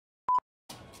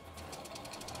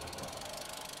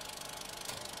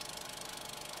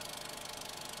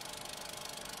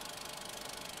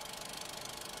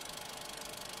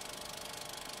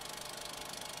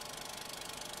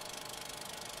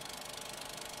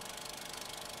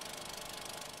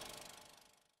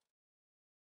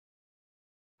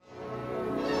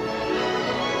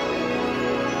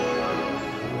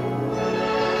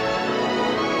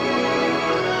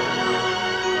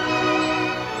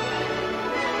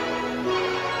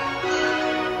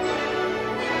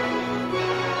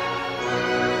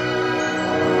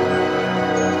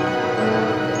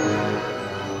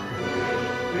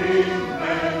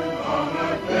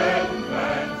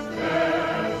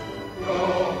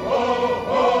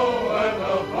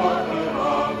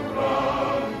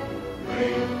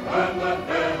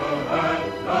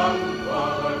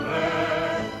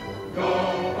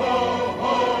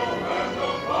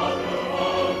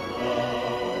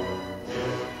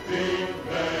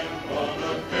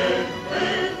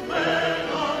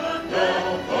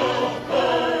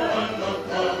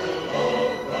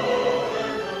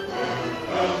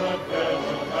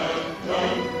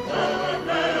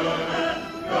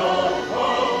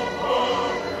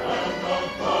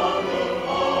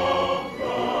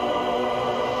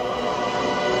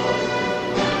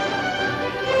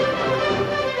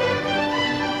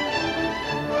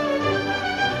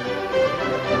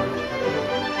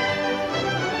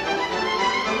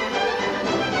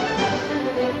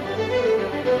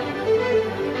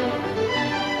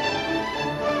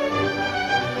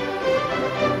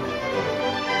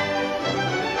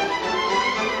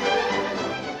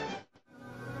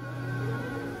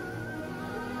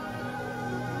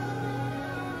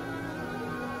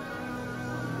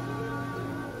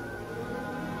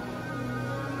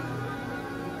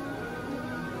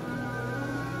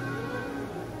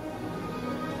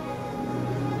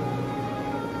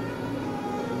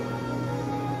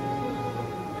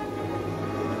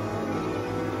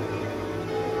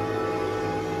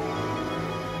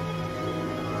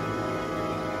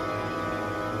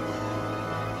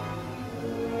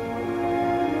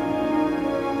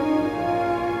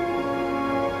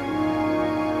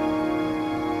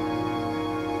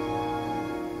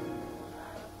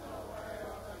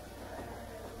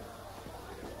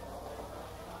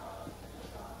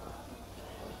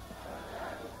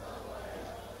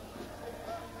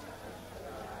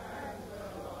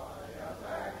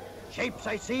Shapes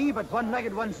I see, but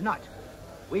one-legged one's not.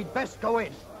 We'd best go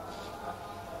in.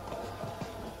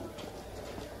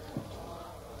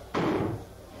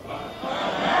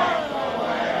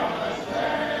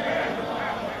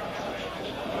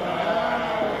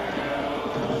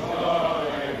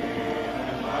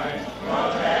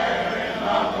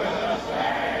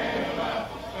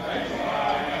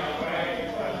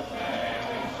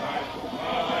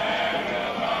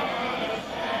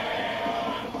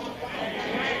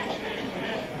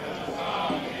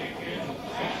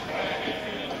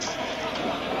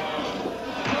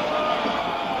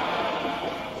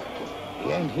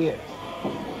 Here.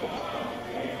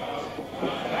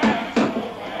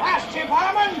 Last Jim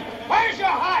Harmon, where's your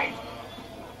hide?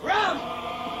 Rum!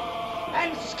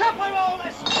 And scupper all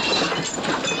this!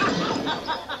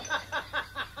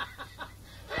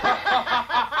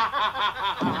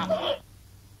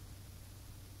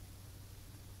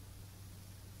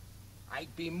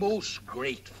 I'd be most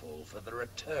grateful for the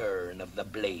return of the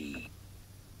blade.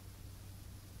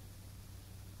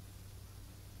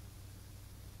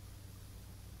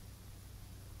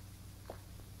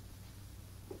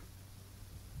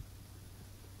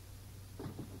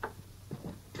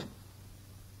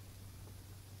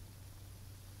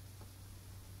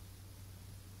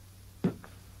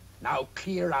 Now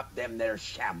clear up them there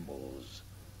shambles,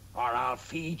 or I'll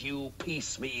feed you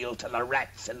piecemeal to the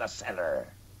rats in the cellar.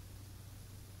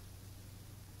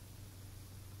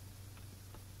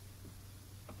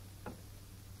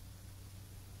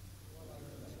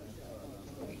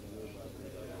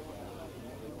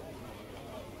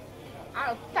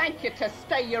 I'll thank you to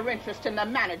stay your interest in the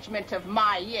management of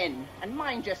my inn, and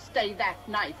mind you stay that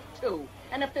knife too.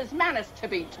 And if there's manners to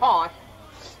be taught,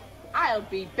 I'll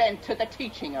be bent to the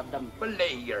teaching of them.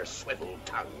 Belay your swivel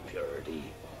tongue, Purity.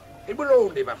 It were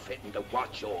only befitting to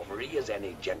watch over ye as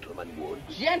any gentleman would.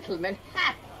 Gentleman?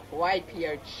 Ha! Wipe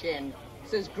your chin.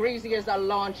 It's as greasy as a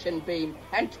launching beam,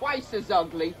 and twice as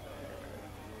ugly.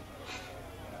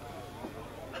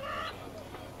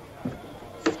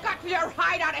 Scuttle your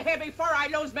hide out of here before I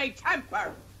lose my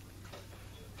temper.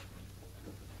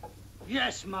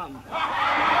 Yes, Mum.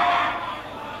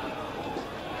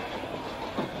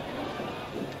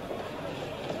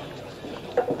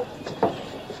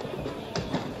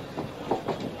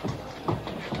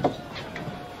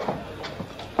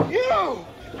 You!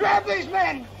 Grab these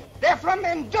men! They're from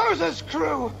Mendoza's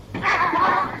crew!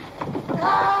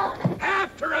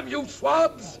 After 'em, you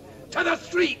swabs! To the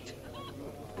street!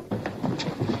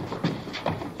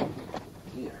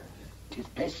 Here, 'tis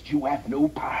best you have no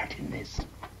part in this.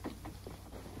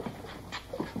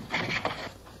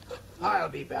 I'll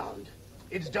be bound.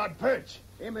 It's Dod Perch.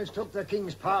 Him as took the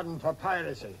king's pardon for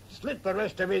piracy. Slit the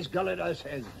rest of his gullet us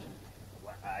heads.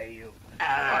 Why, you...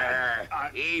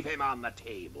 Leave him on the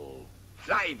table.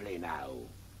 Lively now.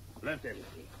 Left him.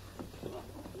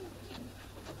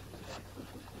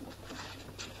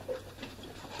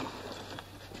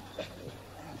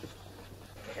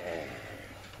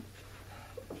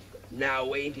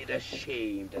 Now, ain't it a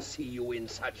shame to see you in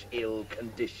such ill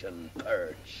condition,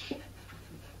 Perch?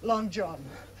 Long John,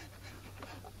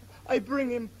 I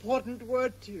bring important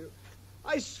word to you.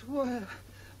 I swear.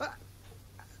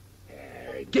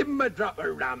 Give him a drop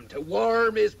of rum to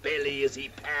warm his belly as he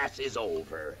passes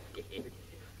over.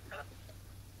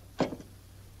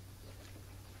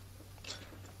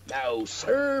 Now,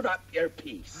 serve up your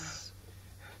piece.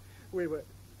 We were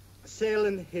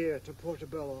sailing here to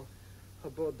Portobello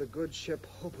aboard the good ship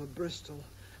Hope of Bristol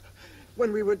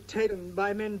when we were taken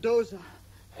by Mendoza.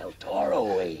 El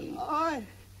Toro, eh? I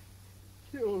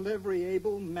killed every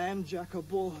able man-jack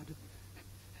aboard.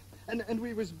 And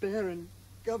we was bearing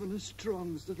Governor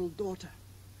Strong's little daughter.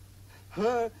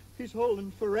 Her he's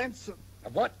holding for ransom.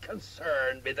 What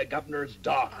concern be the governor's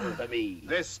daughter to me?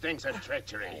 This stinks of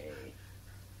treachery.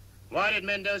 Why did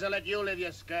Mendoza let you live,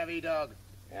 you scurvy dog?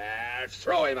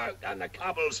 Throw him out on the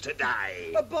cobbles to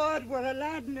die. Aboard were a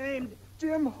lad named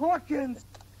Jim Hawkins.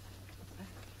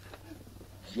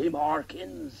 Jim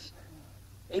Hawkins?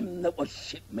 Him that was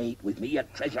shipmate with me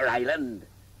at Treasure Island?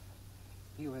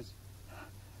 He was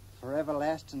for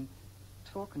everlasting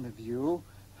talking of you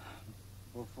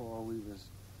before we was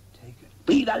taken.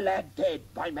 Be the lad dead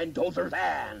by Mendoza's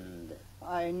hand?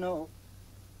 I know.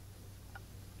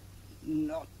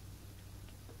 Not.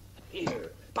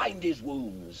 Here, bind his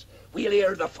wounds. We'll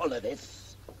hear the full of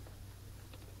this.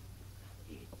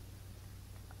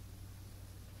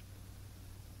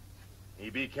 He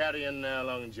be carrying now,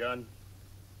 Long John.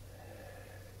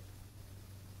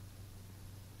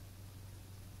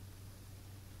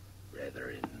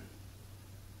 Brethren,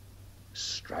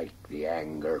 strike the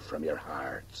anger from your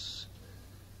hearts.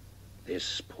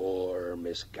 This poor,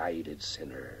 misguided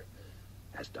sinner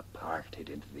has departed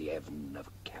into the heaven of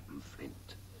Captain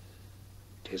Flint.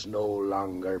 'Tis no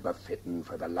longer befitting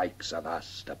for the likes of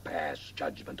us to pass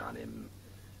judgment on him.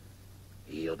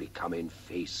 He'll be coming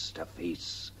face to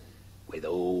face with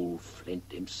old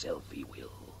Flint himself, he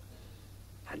will,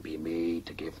 and be made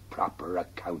to give proper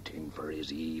accounting for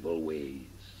his evil ways.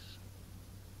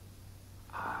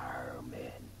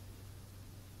 Amen.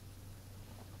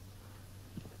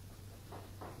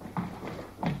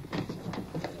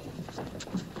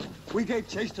 We gave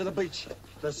chase to the beach.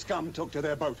 The scum took to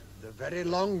their boat. The very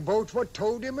long boat what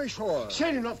towed him ashore.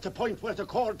 Sailing off the point where they're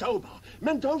called Dover,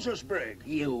 Mendoza's brig.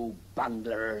 You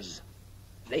bunglers.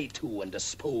 Lay to and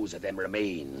dispose of them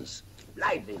remains.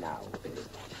 Lively now.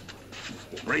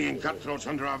 Bringing cutthroats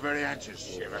under our very hatches.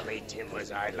 Shiver me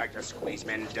timbers, I'd like to squeeze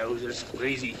Mendoza's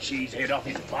squeezy cheese head off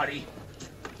his body.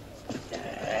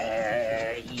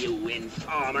 You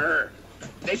informer.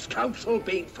 This council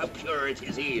beat for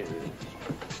purity's ears.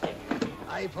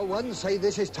 I, for one, say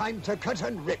this is time to cut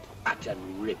and rip. Cut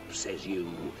and rip, says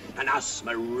you, and us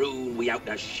maroon we out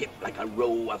the ship like a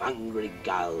row of hungry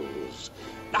gulls.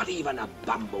 Not even a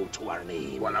bumbo to our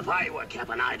name. Well, if I were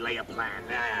Captain, I'd lay a plan.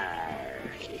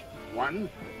 One,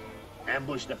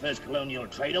 ambush the first colonial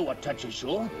trader what touches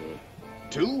shore.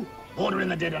 Two, border in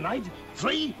the dead of night.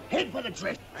 Three, head for the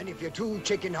trick. And if you're too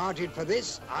chicken-hearted for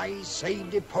this, I say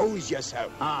depose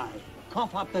yourself. Aye.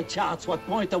 Cough up the charts what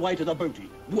point the way to the booty.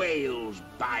 Whale's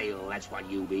bile, that's what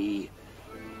you be.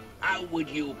 How would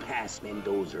you pass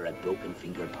Mendoza at Broken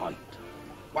Finger Point?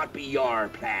 What be your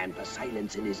plan for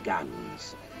silencing his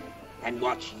guns? And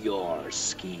what's your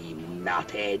scheme,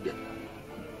 knothead?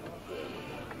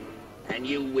 And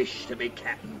you wish to be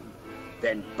captain?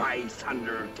 Then by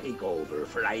thunder, take over,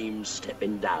 for I'm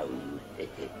stepping down.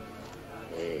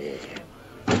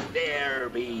 There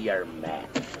be your man.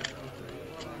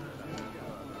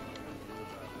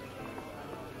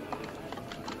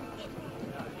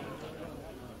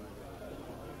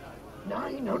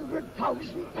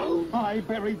 900,000 pounds. I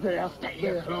buried there. Stay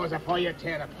your claws before you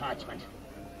tear the parchment.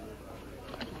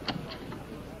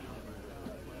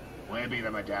 Where be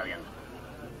the medallion?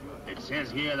 It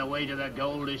says here the way to the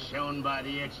gold is shown by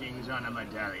the etchings on the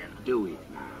medallion. Do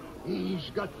it now. He's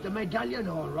got the medallion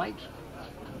all right.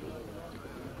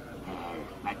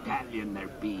 Medallion there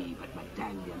be, but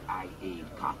medallion I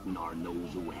ain't got nor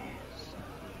knows who has.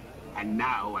 And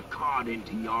now, according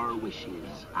to your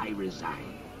wishes, I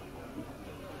resign.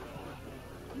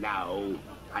 Now,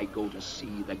 I go to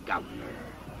see the governor.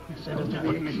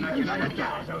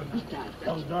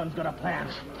 Those Don's got a plan.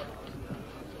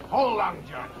 Hold on,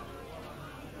 John.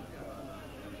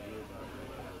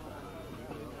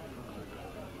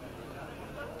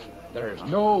 There's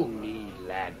no need,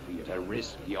 lad, for you to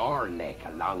risk your neck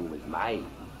along with mine.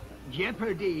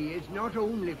 Jeopardy is not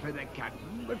only for the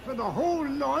captain, but for the whole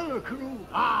loyal crew.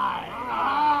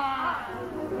 Aye!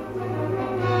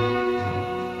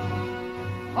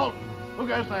 Halt! Who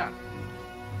goes there?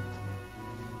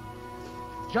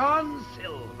 John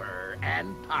Silver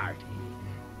and party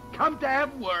come to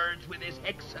have words with His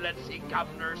Excellency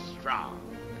Governor Strong.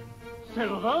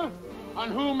 Silver?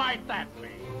 And who might that be?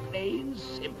 Plain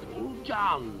simple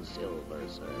John Silver,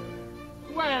 sir.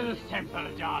 Well, simple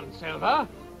John Silver.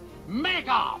 Make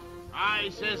off! I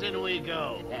says in we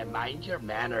go. Mind your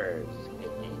manners.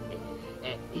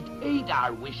 It ain't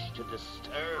our wish to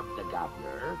disturb the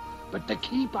governor, but to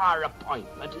keep our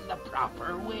appointment in the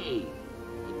proper way.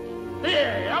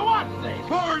 Here, what's this?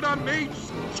 Pour the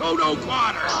meats, so no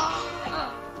quarter.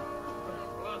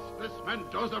 Thrust this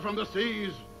Mendoza from the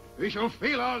seas. We shall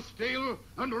feel our steel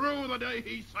and rue the day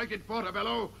he sighted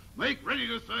Portobello. Make ready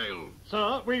to sail.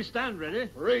 Sir, we stand ready.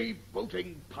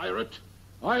 Freebooting pirate.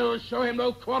 I'll show him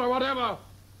no quarter whatever.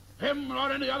 Him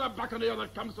or any other buccaneer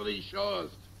that comes to these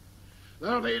shores.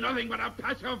 There'll be nothing but a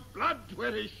patch of blood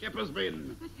where his ship has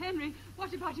been. But Henry,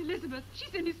 what about Elizabeth?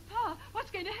 She's in his power. What's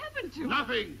going to happen to her?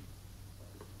 Nothing.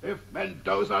 If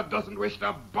Mendoza doesn't wish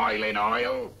to boil in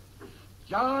oil.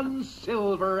 John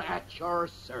Silver at your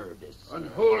service. And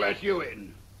who let you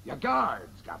in? Your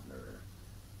guards, Governor.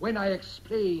 When I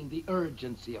explained the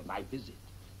urgency of my visit,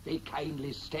 they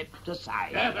kindly stepped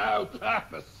aside. Get out!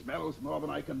 The smell's more than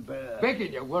I can bear.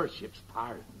 Begging your worship's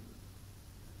pardon.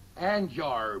 And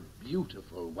your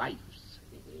beautiful wife's.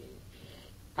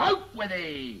 Out with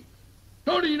thee!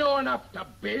 Don't you know enough to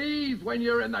bathe when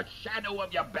you're in the shadow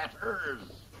of your betters?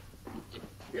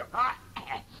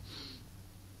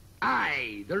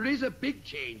 Aye, there is a big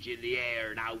change in the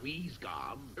air now we's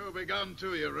gone. You'll be gone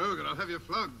too, you rogue, and I'll have you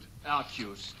flogged. Out,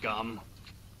 you scum.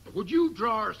 Would you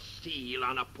draw steel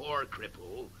on a poor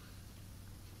cripple?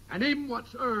 and him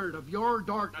what's heard of your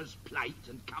daughter's plight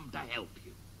and come to help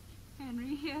you.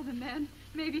 Henry, hear the man.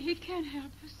 Maybe he can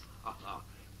help us.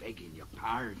 Begging your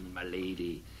pardon, my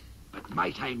lady, but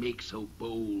might I make so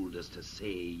bold as to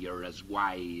say you're as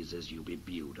wise as you be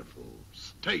beautiful?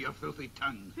 Stay your filthy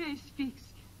tongue. Pray speak,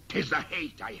 sir. 'Tis the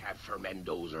hate I have for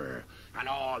Mendoza and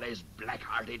all his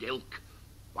black-hearted ilk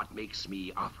what makes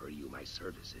me offer you my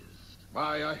services.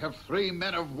 Why, I have 3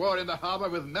 men of war in the harbor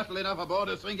with metal enough aboard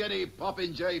to sink any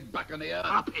popinjay buccaneer.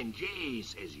 Popinjay,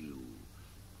 says you?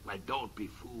 Well, don't be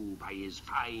fooled by his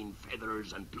fine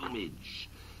feathers and plumage.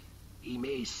 He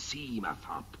may seem a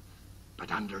fop,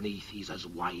 but underneath he's as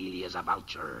wily as a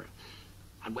vulture.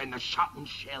 And when the shot and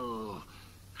shell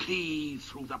cleave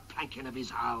through the planking of his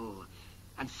hull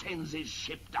and sends his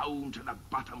ship down to the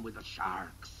bottom with the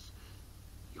sharks,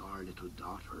 your little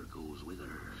daughter goes with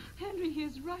her. Henry, he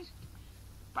is right.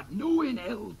 But knowing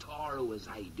El Toro as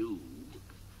I do,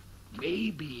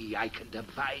 maybe I can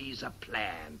devise a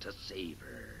plan to save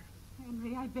her.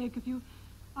 Henry, I beg of you,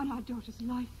 on our daughter's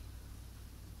life.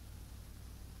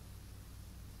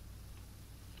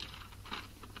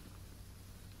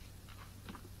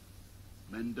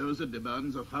 Mendoza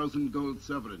demands 1,000 gold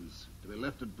sovereigns to be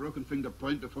left at Broken Finger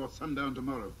Point before sundown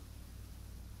tomorrow.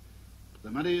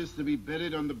 The money is to be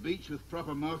buried on the beach with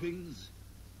proper markings.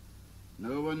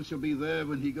 No one shall be there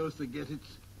when he goes to get it,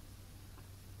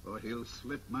 or he'll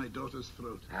slit my daughter's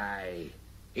throat. Aye,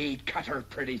 he'd cut her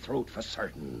pretty throat for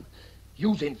certain.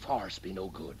 Using force be no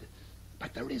good,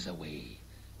 but there is a way.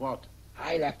 What?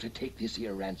 I'll have to take this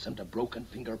here ransom to Broken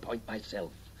Finger Point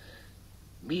myself.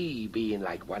 Me being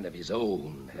like one of his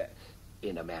own,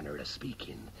 in a manner of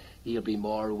speaking, he'll be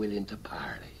more willing to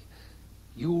parley.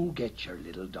 You'll get your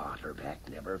little daughter back,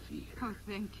 never fear. Oh,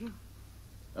 thank you.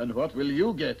 And what will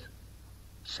you get?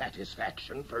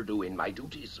 Satisfaction for doing my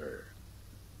duty, sir.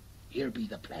 Here be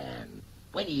the plan.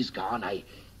 When he's gone, I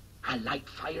light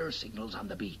fire signals on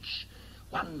the beach.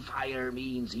 1 fire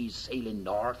means he's sailing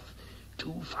north,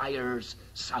 2 fires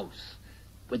south.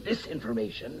 With this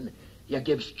information, you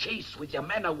gives chase with your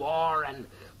men of war and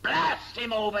blast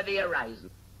him over the horizon.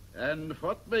 And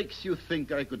what makes you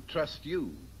think I could trust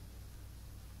you?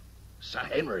 Sir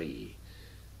Henry,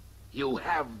 you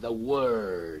have the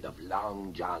word of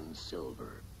Long John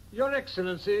Silver. Your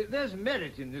Excellency, there's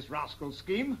merit in this rascal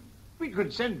scheme. We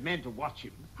could send men to watch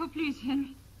him. Oh, please,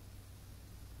 Henry.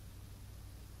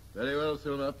 Very well,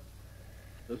 Silver.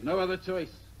 There's no other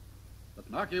choice. But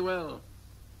mark you well.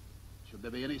 Should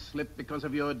there be any slip because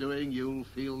of your doing, you'll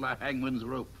feel the hangman's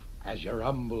rope. As your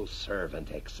humble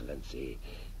servant, Excellency,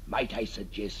 might I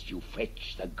suggest you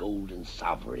fetch the golden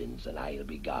sovereigns and I'll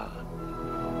be gone.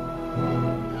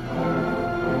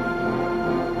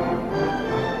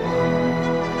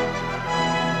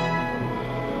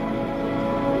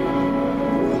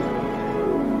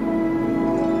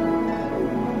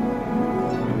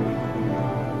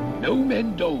 No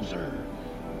Mendoza.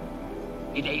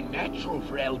 It ain't natural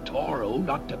for El Toro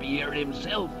not to be here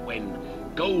himself when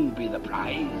gold be the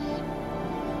prize.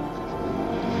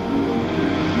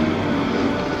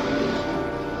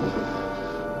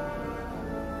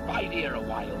 Bide here a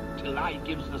while till I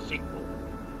gives the signal.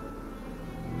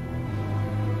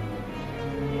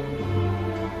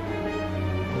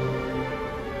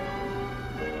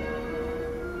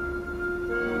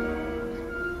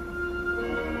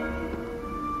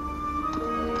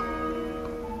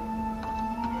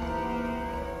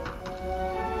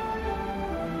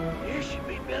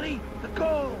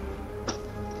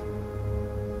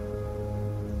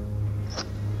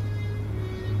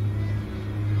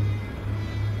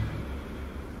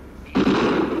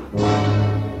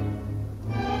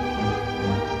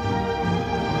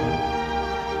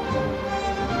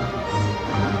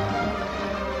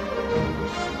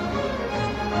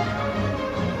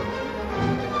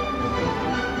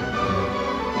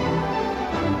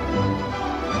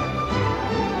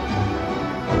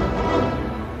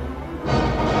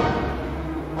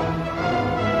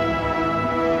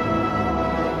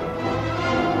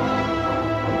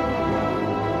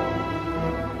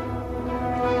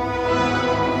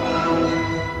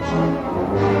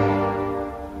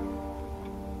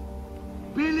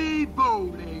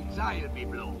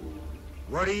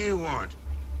 What do you want?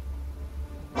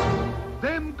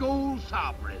 Them gold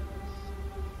sovereigns.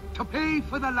 To pay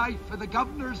for the life of the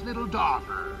governor's little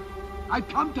daughter. I've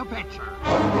come to fetch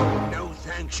her. No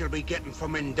thanks you'll be getting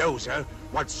from Mendoza,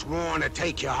 what's sworn to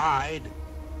take your hide.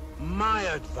 My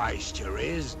advice to you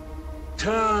is,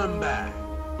 turn back.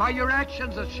 By your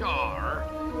actions ashore,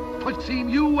 'twould seem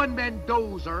you and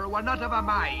Mendoza were not of a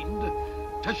mind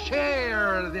to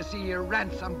share this here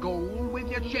ransom gold with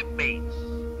your shipmates.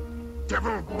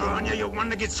 devil burn you, you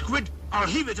one-legged squid. I'll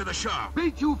heave it to the shore.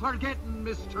 Ain't you forgetting,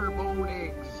 Mr.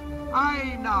 Bowlegs?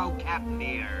 I'm now captain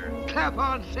here. Clap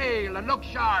on sail and look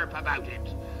sharp about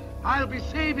it. I'll be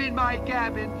saving my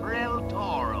gammon for El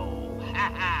Toro.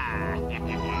 Ha ha!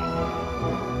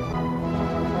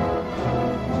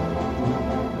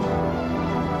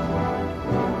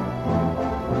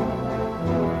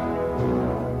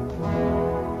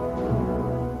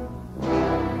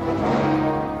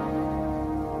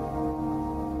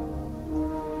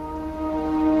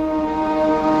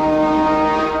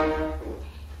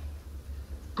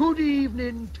 Good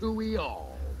evening to we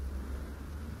all.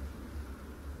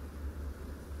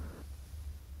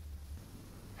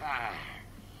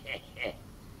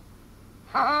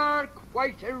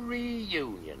 Quite a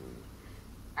reunion.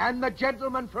 And the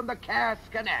gentleman from the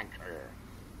cask and anchor.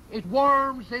 It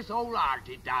warms this old heart,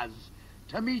 it does,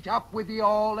 to meet up with you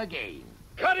all again.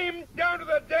 Cut him down to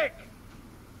the deck!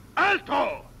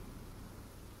 Alto!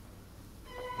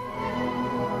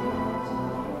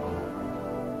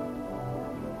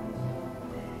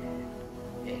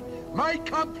 My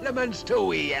compliments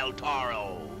to ye, El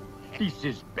Toro. This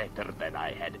is better than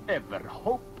I had ever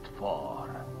hoped for.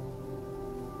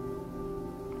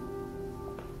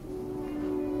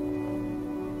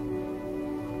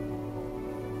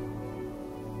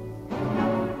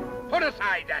 Put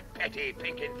aside that petty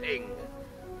thinking thing.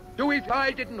 Do if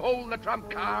I didn't hold the trump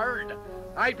card,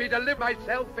 I'd be deliver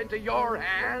myself into your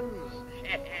hands.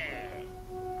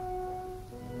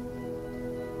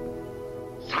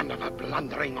 Son of a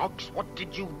blundering ox, what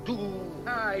did you do?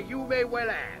 Aye, you may well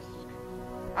ask.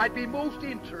 I'd be most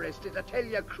interested to tell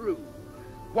your crew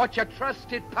what your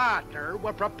trusted partner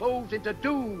were proposing to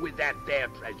do with that there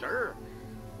treasure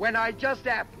when I just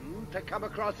happened to come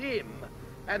across him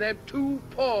and them two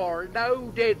poor,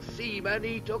 now-dead seamen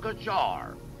he took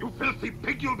ashore. You filthy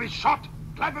pig, you'll be shot!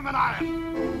 Clap him an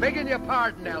iron! Begging your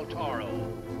pardon, El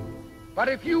Toro, but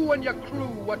if you and your crew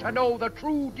were to know the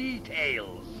true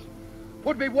details,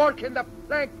 would be working the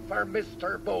plank for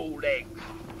Mr. Bowlegs.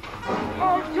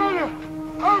 I'll tell you!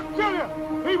 I'll tell you!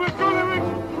 He was gonna...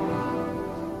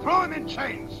 Throw him in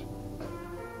chains!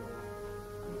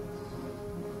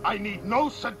 I need no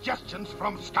suggestions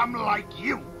from scum like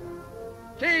you.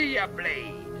 See ya,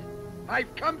 Blade.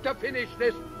 I've come to finish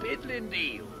this piddling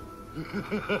deal.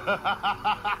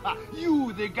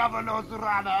 You, the governor's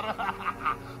runner.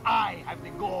 I have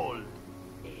the gold.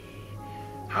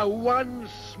 How one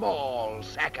small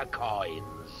sack of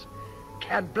coins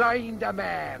can blind a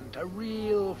man to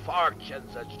real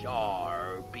fortunes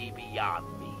ashore be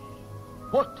beyond me.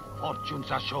 What fortunes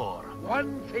ashore?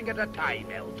 One thing at a time,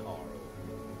 El Toro.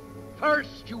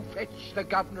 First you fetch the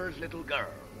governor's little girl.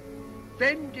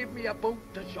 Then give me a boat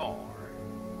to shore.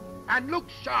 And look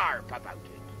sharp about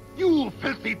it. You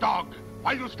filthy dog!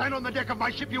 While you stand on the deck of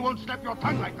my ship, you won't snap your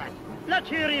tongue like that. Let's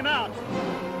hear him out.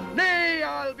 Nay,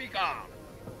 I'll be gone.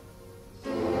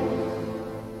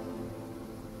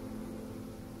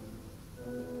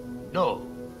 No.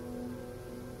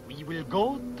 We will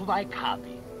go to thy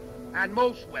cabin. And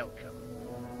most welcome.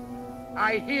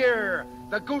 I hear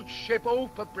the good ship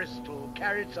Ope of Bristol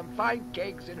carried some fine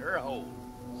kegs in her hold.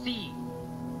 See.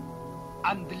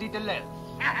 And the little else.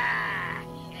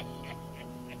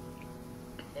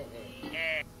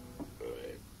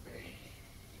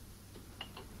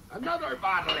 Another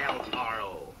bottle, El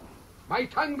Toro. My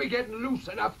tongue be getting loose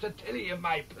enough to tell you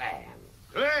my plan.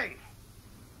 Cling!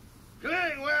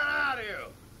 Cling, where are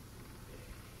you?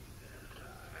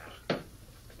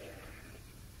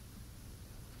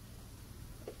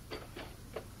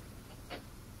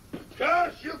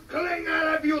 Curse you, Cling,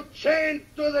 I'll have you chained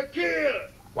to the keel.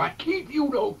 What keep you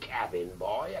no cabin,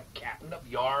 boy, a captain of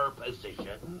your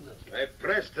position? I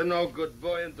pressed a no-good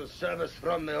boy into service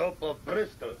from the Hope of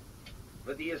Bristol.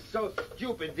 But he is so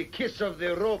stupid, the kiss of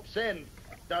the rope's end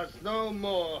does no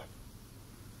more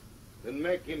than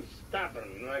make him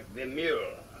stubborn like the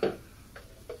mule.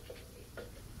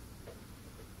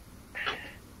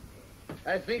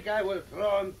 I think I will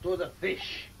throw him to the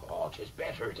fish. Oh, 'tis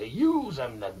better to use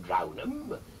him than drown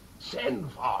him.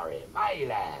 Send for him, I'll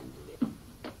handle it.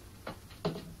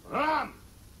 Ram!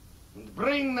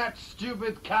 Bring that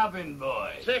stupid cabin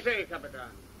boy. Si,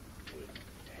 Capitan.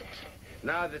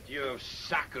 Now that you have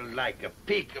suckled like a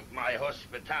pig of my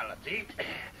hospitality,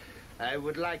 I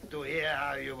would like to hear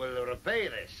how you will repay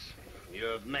this. You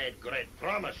have made great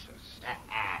promises.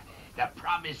 The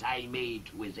promise I made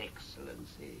to His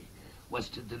Excellency was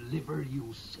to deliver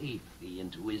you safely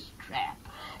into his trap.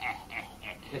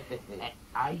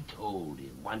 I told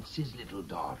him once his little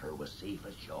daughter was safe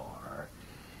ashore,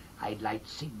 I'd light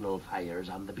signal fires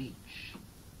on the beach.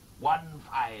 One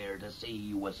fire to say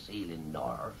you was sailing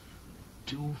north,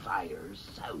 2 fires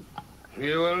south.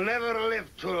 You will never live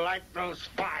to light those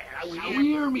fires. Now,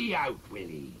 hear me out,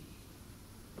 Willie.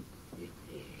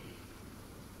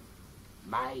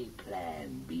 My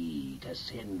plan be to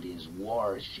send his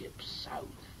warships south,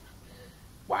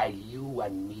 while you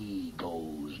and me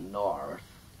goes north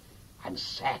and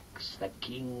sacks the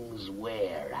king's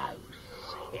warehouse.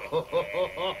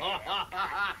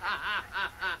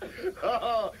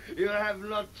 Oh, you have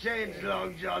not changed,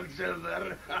 Long John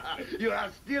Silver. You are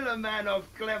still a man of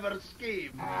clever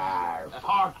scheme.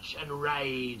 Fortune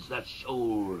rides the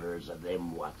shoulders of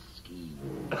them what scheme.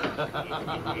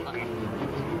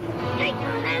 Take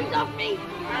your hands off me!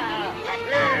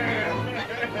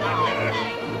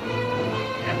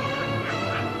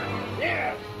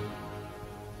 Yes!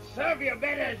 Serve your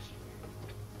betters!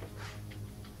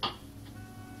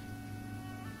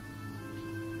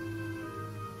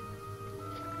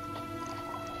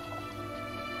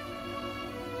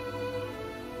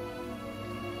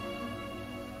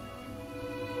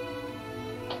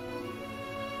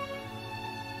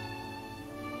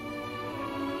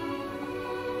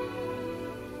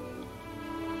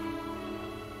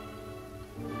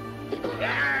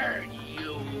 There,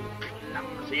 you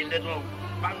clumsy little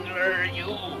bungler,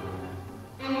 you.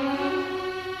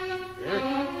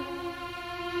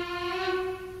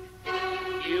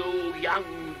 You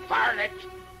young varlet,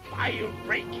 I'll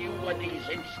break you with these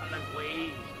insolent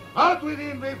ways. Out with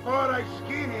him before I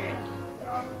skin him.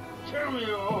 Kill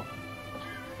you.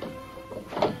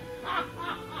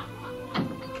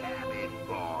 Cabin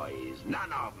boys,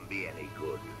 none of them be any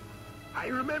good. I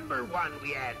remember one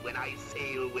we had when I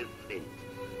sailed with Flint.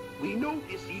 We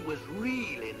noticed he was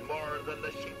reeling more than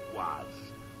the ship was.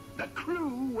 The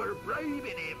crew were bribing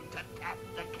him to tap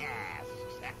the casks.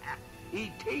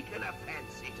 He'd taken a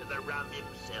fancy to the rum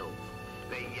himself,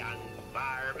 the young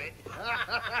varmint.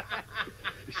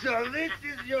 So this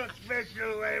is your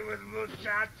special way with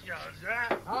muchachos,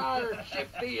 huh? Our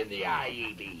shifty in the eye,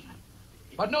 ye be.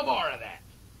 But no more of that.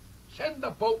 Send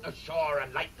the boat ashore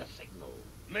and light the signal.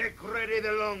 Make ready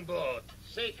the longboat.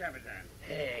 See, Capitan.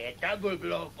 Hey, a double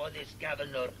blow for this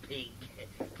Governor Pig.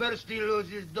 First he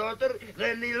loses his daughter,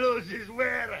 then he loses his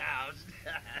warehouse.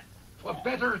 'Twere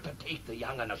better to take the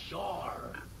young'un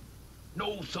ashore.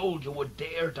 No soldier would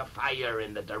dare to fire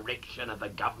in the direction of the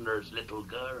governor's little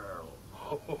girl.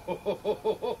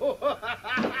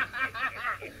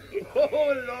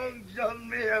 Oh, Long John,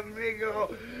 mi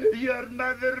amigo, your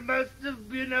mother must have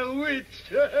been a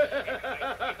witch.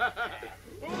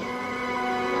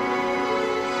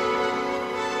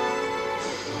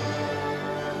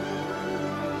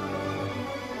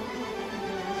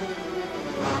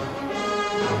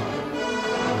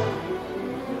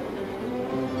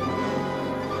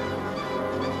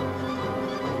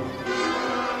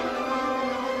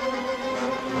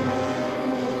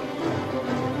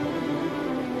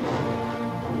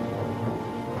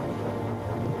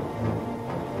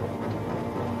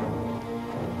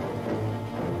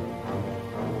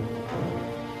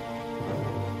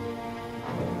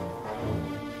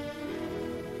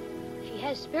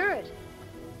 Spirit.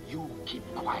 You keep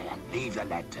quiet. Leave the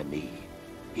lad to me.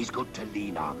 He's good to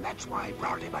lean on. That's why I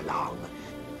brought him along.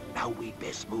 Now we'd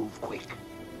best move quick.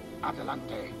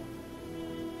 Adelante.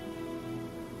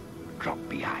 Drop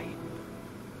behind.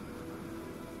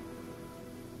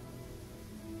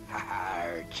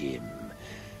 Ha, Jim.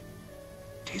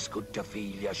 'Tis good to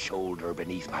feel your shoulder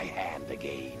beneath my hand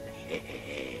again.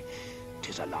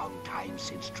 'Tis a long time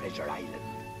since Treasure Island.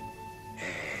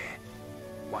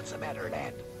 What's the matter,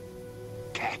 lad?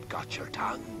 Cat got your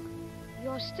tongue?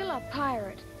 You're still a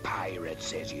pirate. Pirate,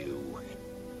 says you.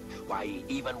 Why,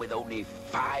 even with only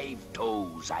 5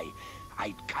 toes,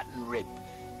 I'd cut and rip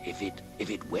if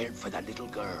it weren't for the little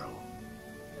girl.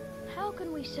 How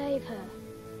can we save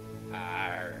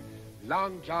her?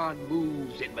 Long John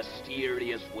moves in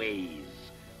mysterious ways,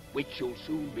 which you'll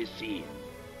soon be seeing.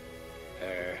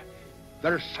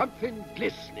 There's something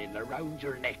glistening around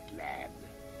your neck, lad.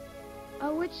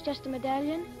 Oh, it's just a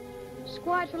medallion.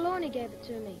 Squire Trelawney gave it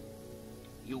to me.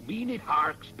 You mean it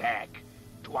harks back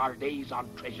to our days on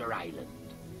Treasure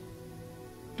Island?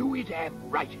 Do it have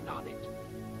writing on it?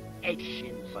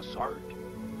 Etchings for sort?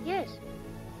 Yes.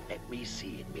 Let me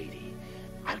see it, matey.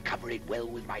 I'll cover it well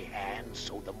with my hands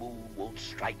so the moon won't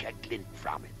strike a glint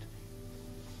from it.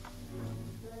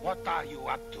 What are you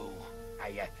up to?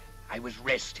 I was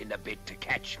resting a bit to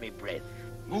catch me breath.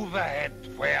 Move ahead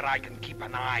where I can keep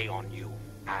an eye on you.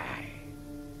 Aye.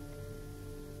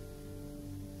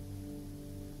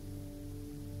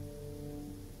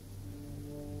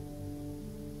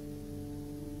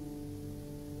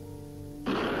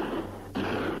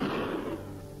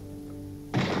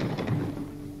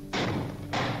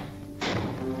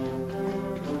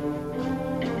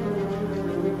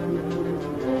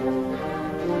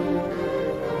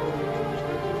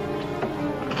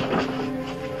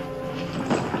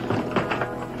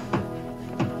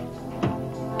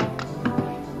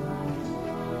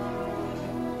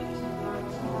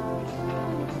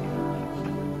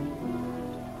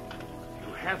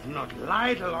 not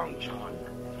lie to Long John.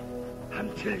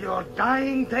 Until your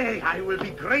dying day, I will be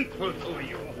grateful to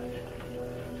you.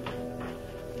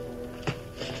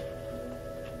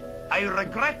 I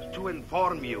regret to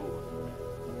inform you,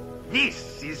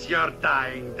 this is your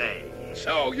dying day.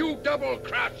 So you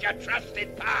double-cross your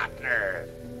trusted partner.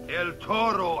 El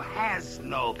Toro has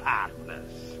no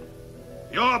partners.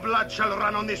 Your blood shall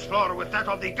run on this floor with that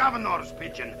of the governor's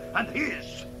pigeon and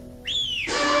his.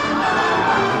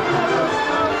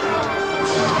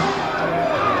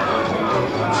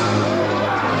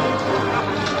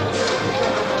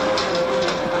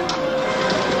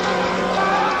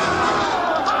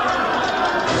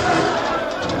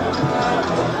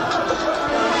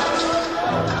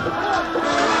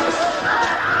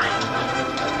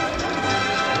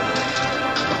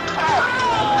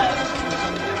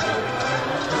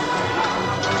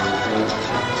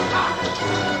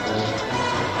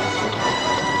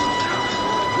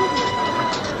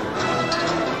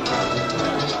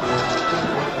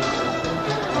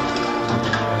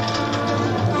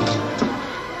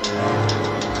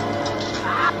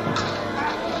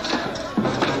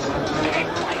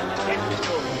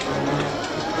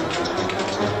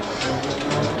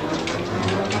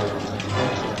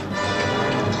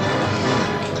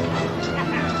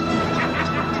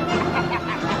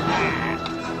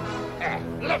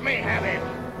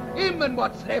 And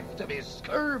what's left of his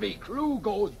scurvy crew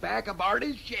goes back aboard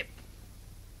his ship.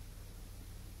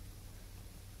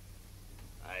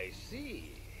 I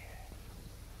see.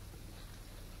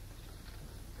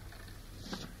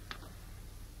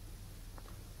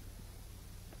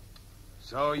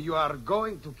 So you are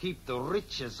going to keep the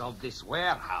riches of this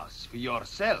warehouse for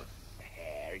yourself?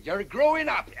 You're growing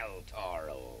up, El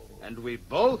Toro. And we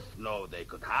both know they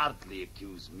could hardly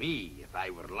accuse me if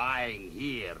I were lying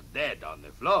here dead on the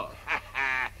floor.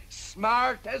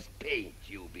 Smart as paint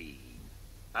you be.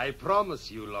 I promise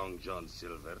you, Long John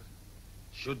Silver,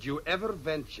 should you ever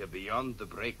venture beyond the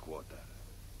breakwater,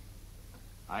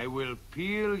 I will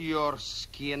peel your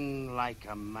skin like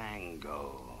a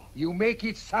mango. You make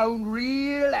it sound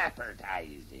real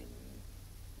appetizing.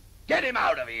 Get him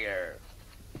out of here.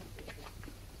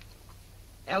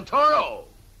 El Toro,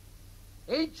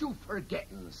 ain't you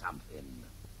forgetting something?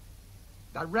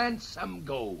 The ransom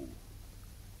go.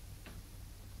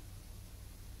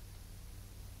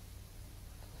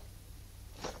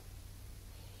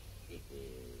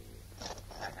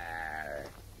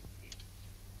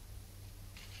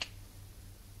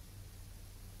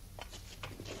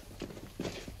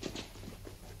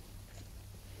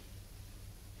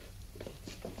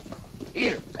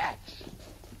 Here, Patch.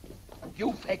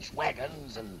 You fetch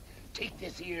wagons and take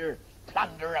this here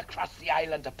plunder across the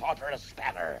island to Porter a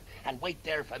Spanner and wait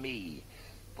there for me.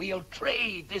 We'll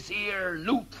trade this here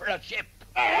loot for a ship.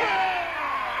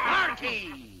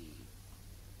 Marky!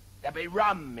 There'll be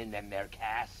rum in them there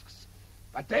casks,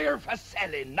 but they're for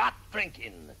selling, not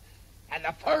drinking. And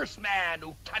the first man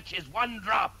who touches one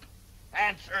drop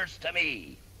answers to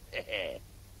me.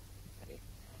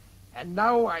 And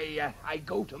now I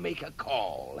go to make a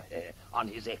call on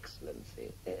His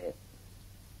Excellency.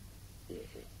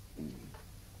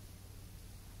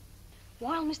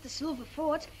 While Mr. Silver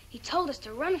fought, he told us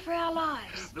to run for our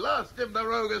lives. Blast him, the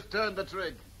rogue has turned the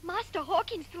trick. Master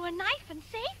Hawkins threw a knife and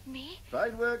saved me.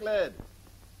 Fine work, lad.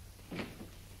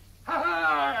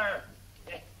 Ha-ha!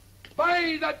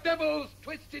 By the devil's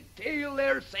twisted tail,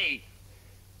 they're safe.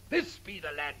 This be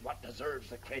the lad what deserves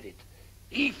the credit.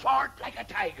 He fought like a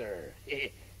tiger.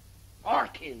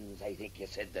 Hawkins, I think you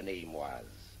said the name was.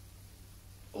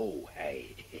 Oh,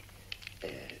 hey.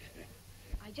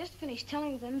 I just finished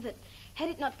telling them that had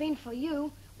it not been for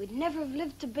you, we'd never have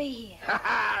lived to be here.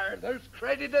 Ha-ha! There's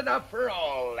credit enough for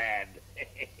all, lad.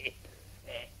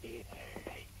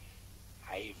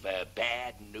 I've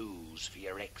bad news for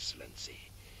your excellency.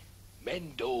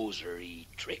 Mendoza, he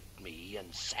tricked me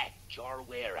and sacked your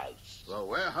warehouse. The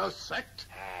warehouse sacked?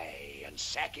 Aye, and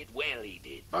sack it well he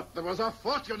did. But there was a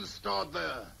fortune stored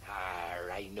there.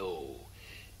 Ah, I know.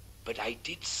 But I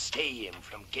did stay him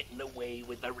from getting away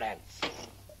with the ransom.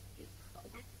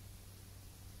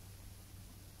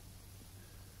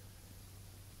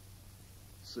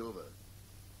 Silver,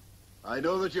 I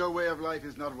know that your way of life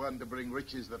is not one to bring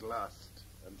riches that last.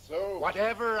 And so...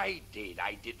 Whatever I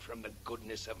did from the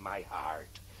goodness of my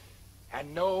heart.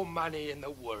 And no money in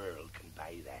the world can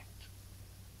buy that.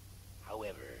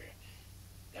 However,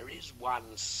 there is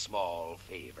one small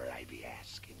favor I be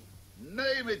asking.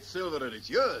 Name it, Silver, and it's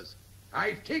yours.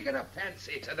 I've taken a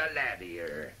fancy to the lad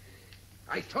here.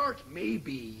 I thought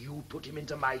maybe you put him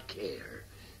into my care.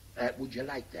 Would you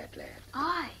like that, lad?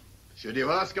 Aye. Should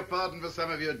you ask a pardon for some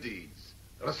of your deeds,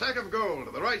 a sack of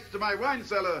gold, the rights to my wine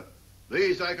cellar,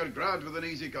 these I could grant with an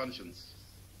easy conscience.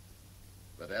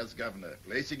 But as governor,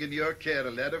 placing in your care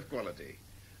a lad of quality,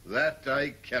 that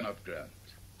I cannot grant.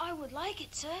 I would like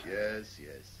it, sir. Yes,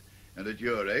 yes. And at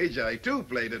your age, I too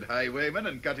played at highwaymen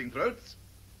and cutting throats.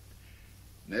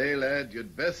 Nay, lad,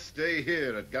 you'd best stay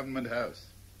here at Government House.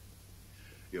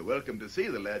 You're welcome to see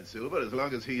the lad, Silver, as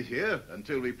long as he's here,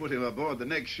 until we put him aboard the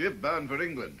next ship bound for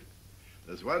England.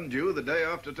 There's one due the day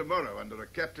after tomorrow under a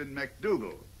Captain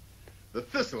MacDougall. The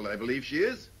Thistle, I believe she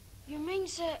is. You mean,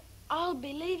 sir, I'll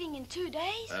be leaving in 2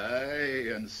 days?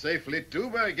 Aye, and safely too,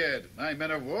 by gad. My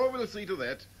men of war will see to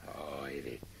that. Oh,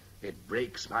 it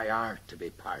breaks my heart to be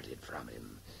parted from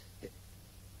him.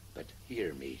 But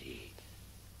here, matey,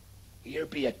 here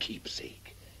be a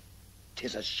keepsake.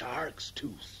 'Tis a shark's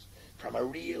tooth from a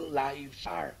real live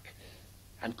shark,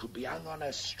 and could be hung on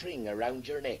a string around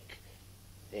your neck.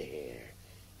 There.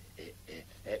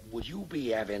 Would you be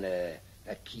having a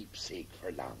keepsake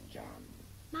for Long John?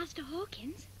 Master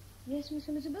Hawkins? Yes, Miss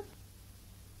Elizabeth?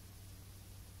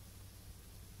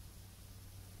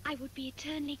 I would be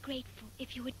eternally grateful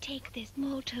if you would take this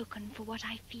small token for what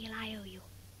I feel I owe you.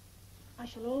 I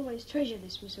shall always treasure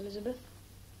this, Miss Elizabeth.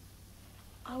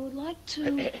 I would like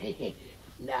to...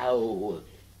 Now,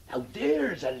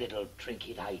 there's a little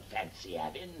trinket I fancy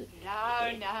having.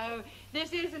 No.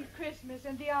 This isn't Christmas,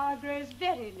 and the hour grows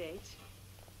very late.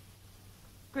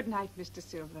 Good night, Mr.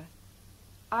 Silver.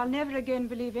 I'll never again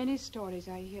believe any stories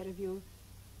I hear of you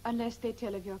unless they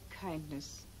tell of your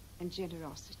kindness and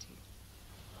generosity.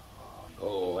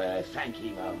 Oh, thank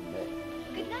you, Mum.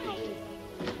 Good night.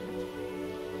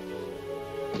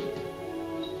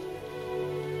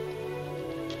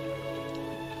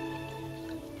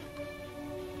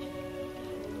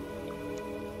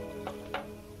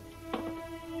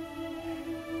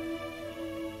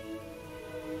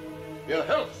 Your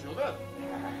health, Silver.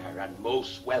 And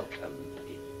most welcome.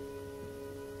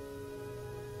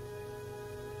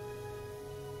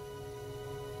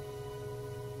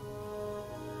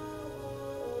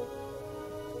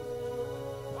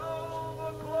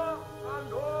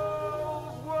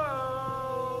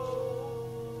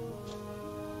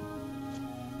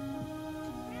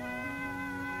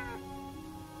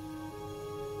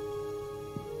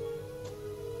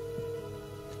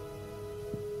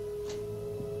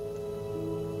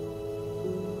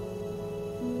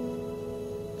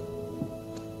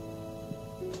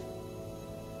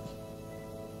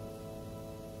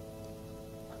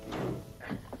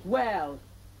 Well,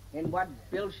 in what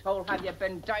bilge hole have you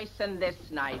been dicing this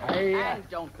night? And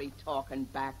don't be talking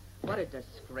back. What a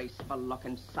disgraceful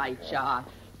looking sight you are.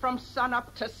 From sun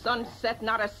up to sunset,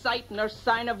 not a sight nor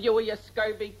sign of you or your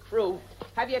scurvy crew.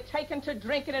 Have you taken to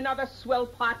drinking in other swill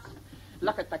pots?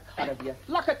 Look at the cut of you.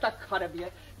 Look at the cut of you.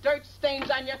 Dirt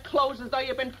stains on your clothes as though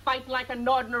you've been fighting like an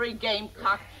ordinary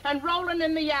gamecock and rolling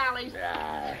in the alleys.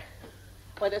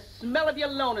 Why, the smell of your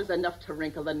loan is enough to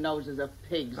wrinkle the noses of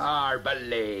pigs.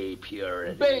 Belay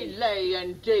purity. Belay,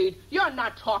 indeed. You're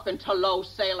not talking to low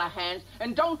sailor hands,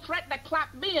 and don't threaten to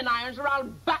clap me in irons or I'll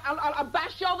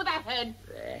bash you over the head.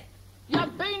 You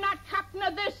be not captain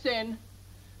of this inn.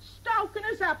 Stoking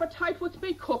his appetite with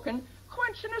me cooking,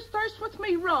 quenching his thirst with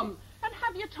me rum, and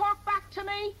have you talk back to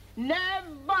me?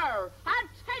 Never. I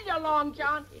tell you, Long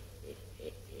John.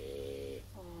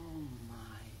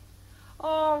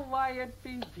 Oh, why, it'd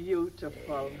be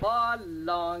beautiful. Oh,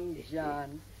 Long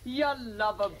John, you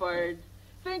love a bird,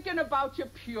 thinking about your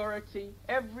purity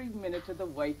every minute of the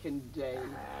waking day.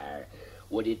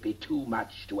 Would it be too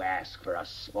much to ask for a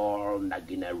small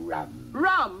nuggin of rum?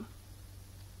 Rum?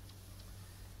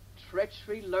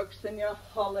 Treachery lurks in your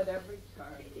hull at every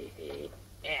turn.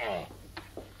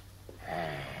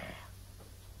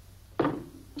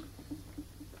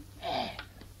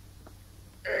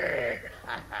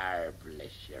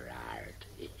 Bless your heart.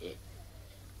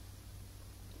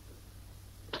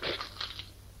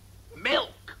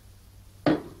 Milk!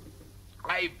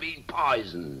 I've been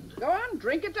poisoned. Go on,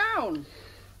 drink it down.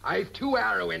 I've 2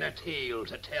 arrow in a tail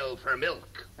to tell for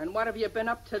milk. And what have you been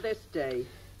up to this day?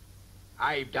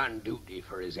 I've done duty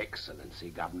for His Excellency,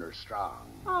 Governor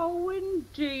Strong. Oh,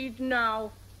 indeed,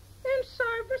 now. In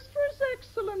service for His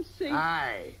Excellency.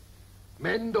 Aye.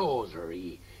 Mendoza,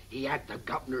 he had the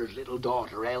governor's little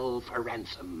daughter held for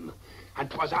ransom,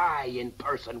 and 'twas I in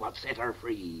person what set her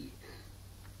free.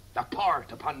 The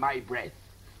port upon my breath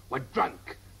were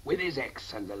drunk with His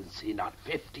Excellency not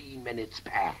 15 minutes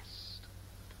past.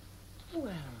 Well,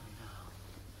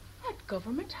 now, at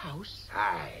Government House?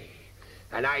 Aye,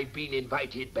 and I've been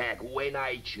invited back when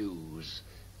I choose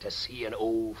to see an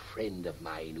old friend of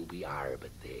mine who be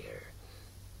harboured there.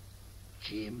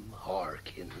 Jim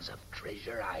Hawkins of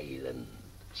Treasure Island.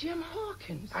 Jim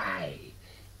Hawkins? Aye.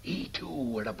 He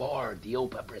too were aboard the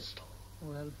Opa Bristol.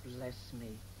 Well, bless me.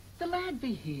 The lad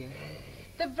be here.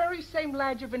 The very same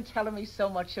lad you've been telling me so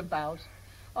much about.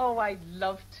 Oh, I'd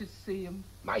love to see him.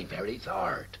 My very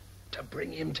thought, to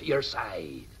bring him to your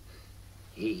side.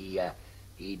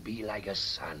 He'd be like a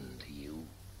son to you.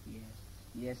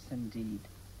 Yes, indeed.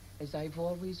 As I've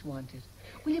always wanted.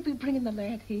 Will you be bringing the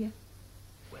lad here?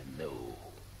 Well, no.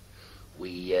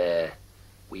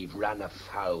 We've run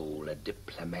afoul a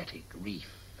diplomatic reef.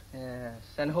 Yes,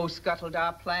 and who scuttled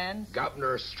our plans?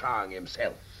 Governor Strong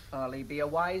himself. Well, he be a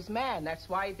wise man. That's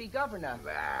why he be governor.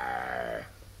 There.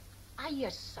 Are you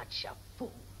such a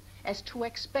fool as to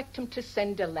expect him to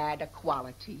send a lad of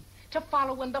quality, to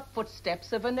follow in the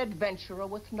footsteps of an adventurer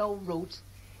with no roots?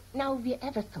 Now, have you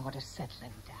ever thought of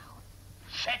settling down?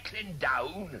 Settling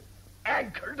down?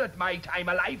 Anchored at my time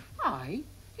of life? Aye,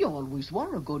 you always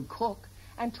were a good cook,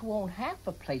 and to own half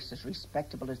a place as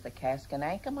respectable as the Cask and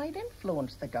Anchor might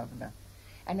influence the governor.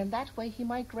 And in that way he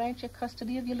might grant you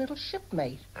custody of your little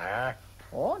shipmate.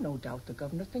 Oh, no doubt the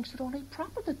governor thinks it only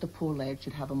proper that the poor lad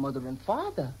should have a mother and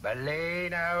father. Belay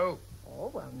now. Oh,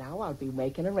 well, now I'll be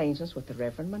making arrangements with the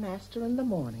Reverend Monaster in the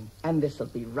morning. And this'll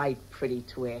be right pretty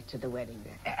to wear to the wedding.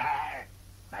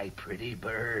 My pretty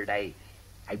bird, I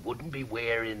wouldn't be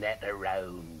wearing that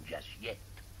around just yet.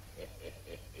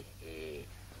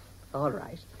 All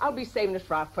right. I'll be saving it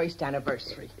for our first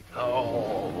anniversary.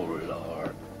 Oh,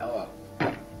 Lord. Oh.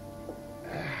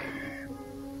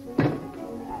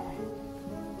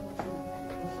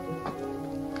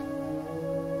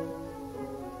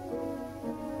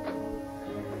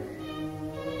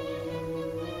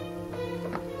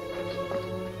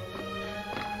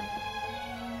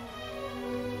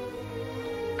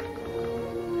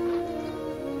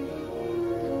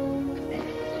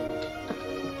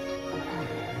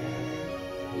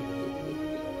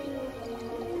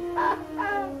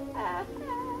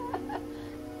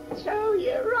 So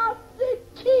you robbed the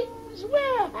king's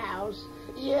warehouse.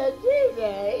 You did,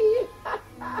 eh?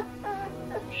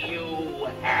 You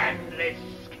handless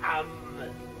scum.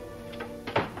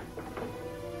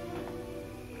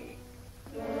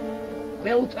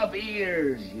 Built of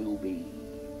ears, you be.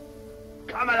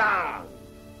 Come along.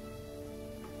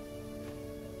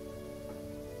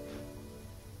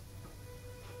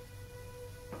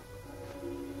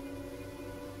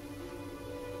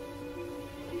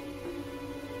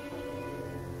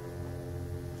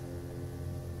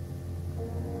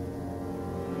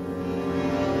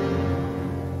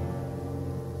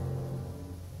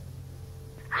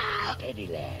 Steady,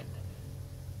 lad.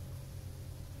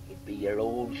 It be your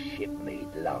old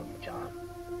shipmate, Long John.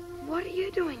 What are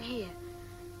you doing here?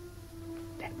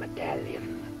 That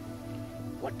medallion.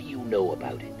 What do you know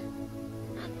about it?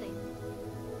 Nothing.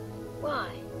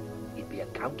 Why? It'd be a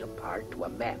counterpart to a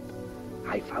map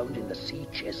I found in the sea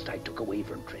chest I took away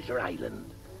from Treasure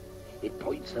Island. It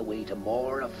points the way to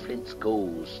more of Flint's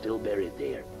gold still buried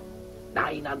there.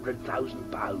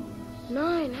 900,000 pounds.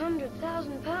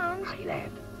 900,000 pounds? Aye,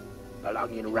 lad.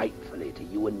 Belonging rightfully to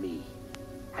you and me.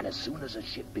 And as soon as a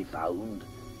ship be found,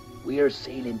 we're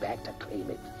sailing back to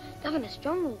claim it. Governor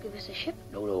Strong will give us a ship.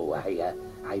 No,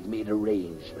 I've made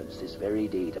arrangements this very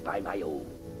day to buy my own.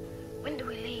 When do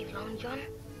we leave, Long John?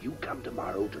 You come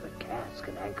tomorrow to the Cask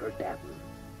and Anchor Tavern,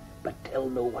 but tell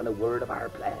no one a word of our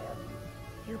plan.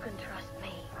 You can trust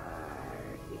me.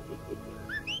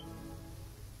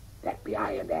 That be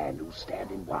I and Anne who's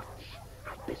standing watch.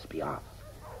 I'd best be off.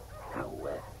 Now,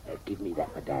 give me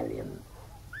that medallion.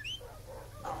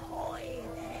 Ahoy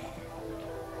there.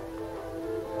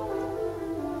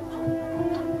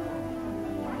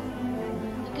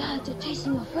 The guards are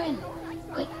chasing your friend.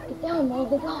 Quick, get down while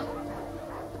they're gone.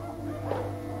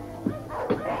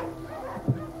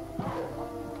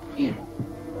 Here,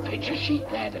 fetch your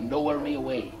sheet, lad, and lower me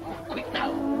away. Quick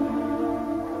now.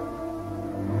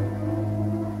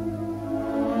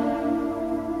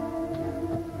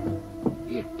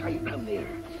 Here, tie it round there.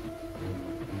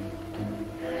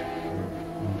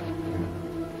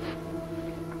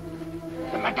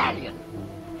 The medallion.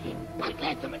 Here, quick,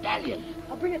 lad, the medallion.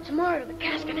 I'll bring it tomorrow to the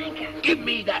Cask and Anchor. Give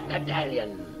me that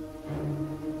medallion.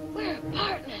 We're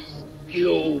partners.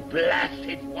 You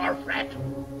blasted wharf rat.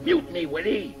 Mutiny,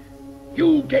 Willie.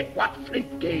 You get what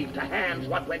Flint gave to hands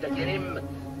what went to get him.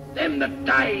 Them that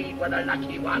died were the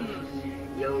lucky ones.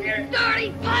 You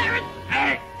dirty pirate!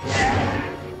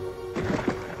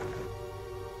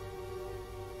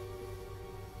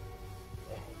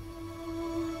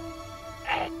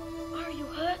 Are you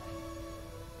hurt?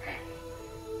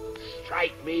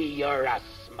 Strike me, you're a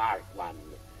smart one.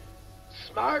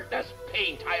 smart as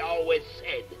paint, I always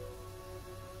said.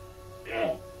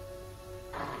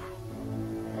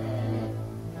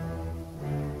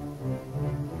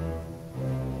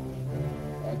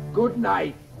 Good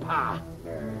night, Pa.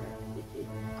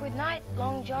 Good night,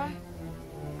 Long John.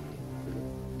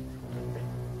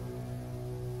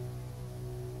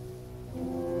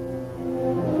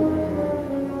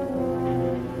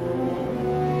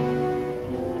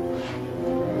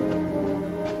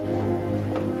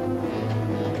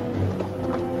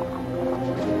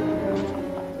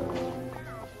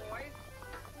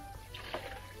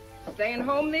 Staying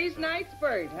home these nights,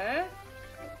 Bert, huh?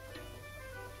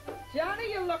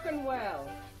 Johnny, you're looking well.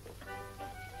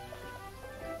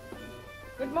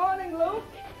 Good morning, Luke.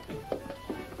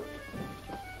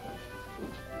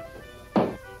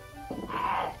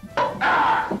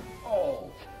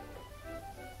 Oh.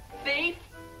 Thief?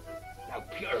 Now,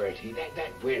 Purity,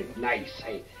 that weren't nice.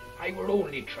 I were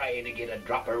only trying to get a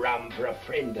drop of rum for a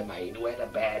friend of mine who had a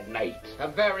bad night. A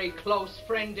very close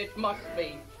friend it must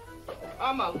be.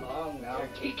 Come along now.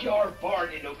 Take your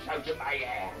boarding hooks out of my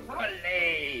hand.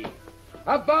 Belay.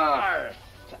 A bar.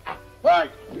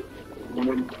 Right.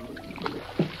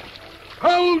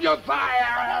 Hold your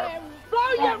fire.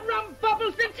 Blow your rum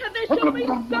bubbles into this. You'll be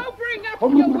sobering up,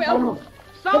 you will.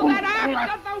 So that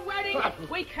after the wedding,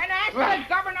 we can ask the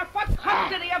governor for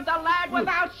custody of the lad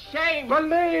without shame.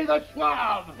 Belay the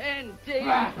swab.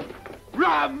 Indeed.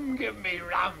 Rum, give me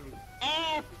rum.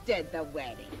 After the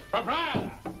wedding.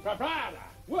 Proprietor,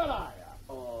 where are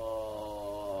you?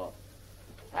 Oh.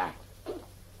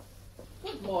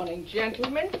 Good morning,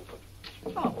 gentlemen.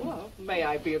 Oh, well, may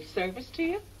I be of service to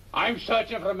you? I'm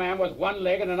searching for a man with one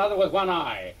leg and another with one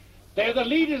eye. They're the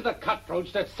leaders of the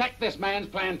cutthroats that sacked this man's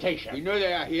plantation. We know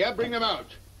they are here. Bring them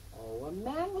out. Oh, a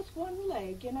man with one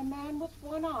leg and a man with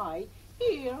one eye.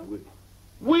 Here.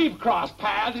 We've crossed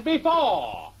paths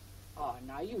before. Oh,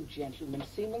 now you gentlemen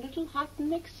seem a little hot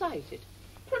and excited.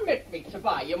 Permit me to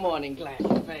buy your morning glass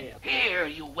of ale. Here,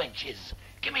 you wenches.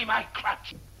 Give me my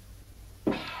crutch.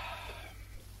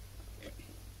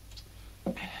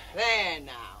 There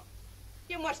now.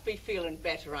 You must be feeling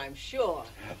better, I'm sure.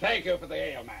 Thank you for the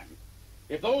ale, man.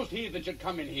 If those heathen should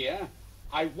come in here,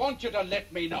 I want you to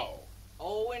let me know.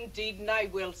 Oh, indeed, and I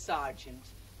will, Sergeant.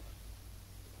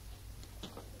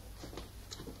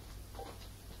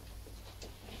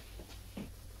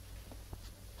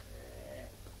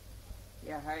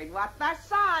 You heard what the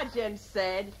sergeant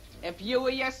said. If you or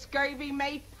your scurvy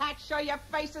mate Pat show your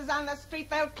faces on the street,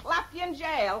 they'll clap you in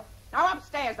jail. Now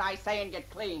upstairs, I say, and get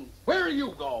cleaned. Where are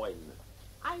you going?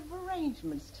 I've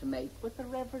arrangements to make with the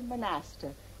Reverend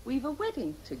Monaster. We've a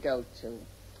wedding to go to.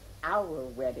 Our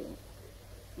wedding.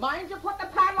 Mind you put the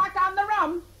padlock on the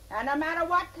rum, and no matter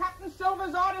what Captain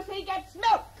Silver's orders, he gets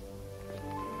milk.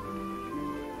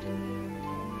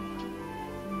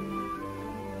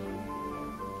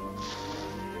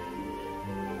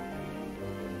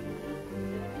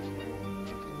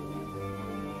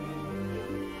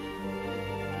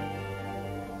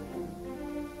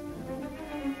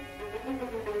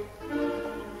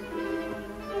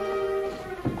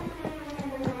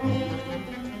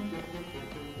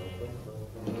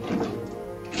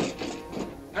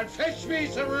 And fetch me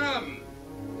some rum.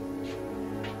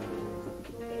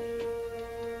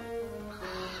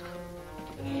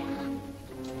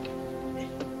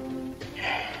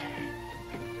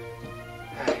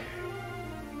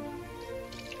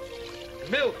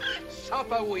 Milk,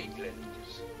 supper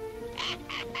weaklings.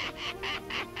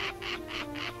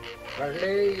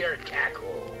 Belay your tackle.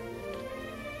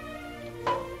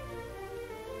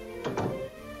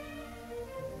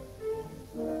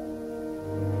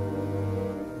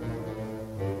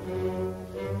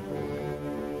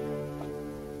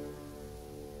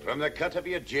 From the cut of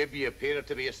your jib, you appear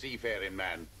to be a seafaring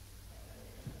man.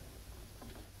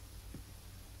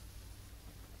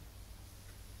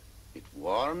 It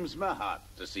warms my heart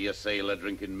to see a sailor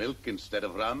drinking milk instead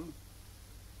of rum.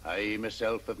 I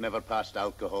myself have never passed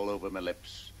alcohol over my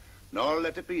lips, nor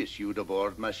let it be issued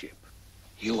aboard my ship.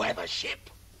 You have a ship?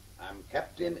 I'm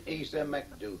Captain Asa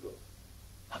MacDougall.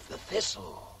 Of the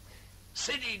Thistle.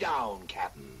 Sit ye down,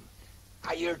 Captain.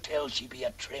 I hear tell she be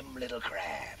a trim little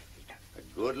craft. The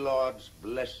good Lord's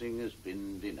blessing has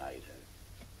been denied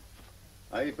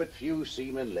her. I've but few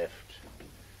seamen left.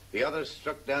 The others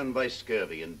struck down by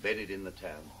scurvy and bedded in the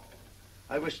town.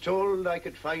 I was told I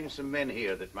could find some men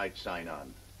here that might sign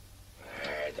on.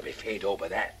 They'll be faint over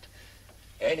that.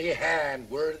 Any hand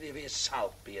worthy of his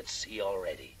salt be at sea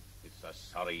already. It's a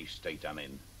sorry state I'm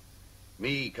in.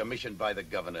 Me commissioned by the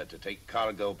governor to take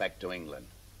cargo back to England.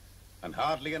 And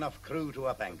hardly enough crew to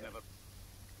up anchor.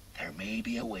 There may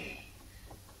be a way.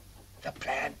 The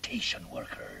plantation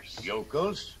workers.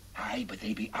 Yokels? Aye, but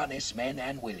they be honest men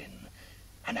and willing.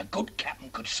 And a good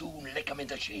captain could soon lick 'em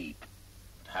into shape.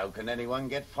 How can anyone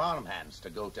get farmhands to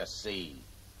go to sea?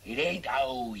 It ain't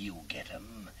how you get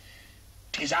 'em.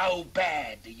 'Tis how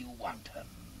bad you want 'em.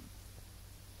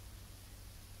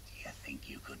 Do you think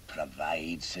you could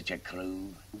provide such a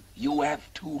crew? You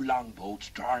have 2 longboats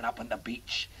drawn up on the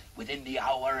beach within the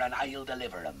hour, and I'll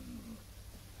deliver 'em.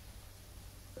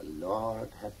 The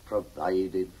Lord hath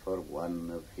provided for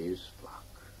one of his flock.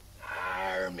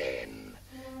 Amen.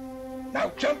 Now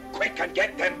jump quick and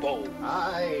get them boats.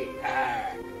 Aye.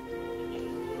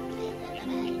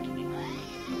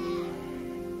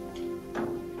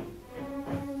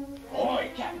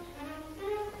 Oi, Captain.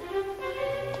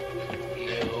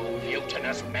 You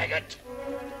mutinous maggot.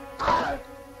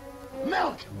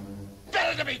 Milk!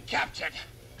 Better to be captured.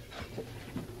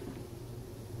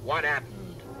 What happened?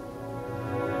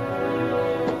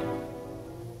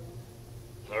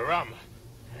 The rum.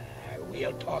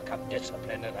 We'll talk of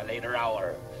discipline at a later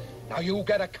hour. Now you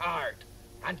get a card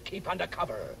and keep under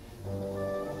cover.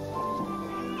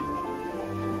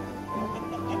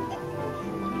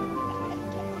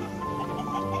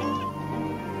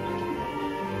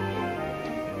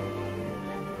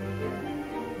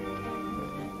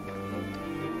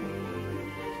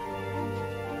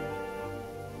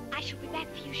 I shall be back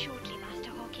for you shortly,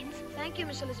 Master Hawkins. Thank you,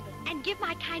 Miss Elizabeth. And give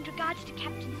my kind regards to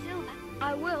Captain Silver.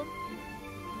 I will.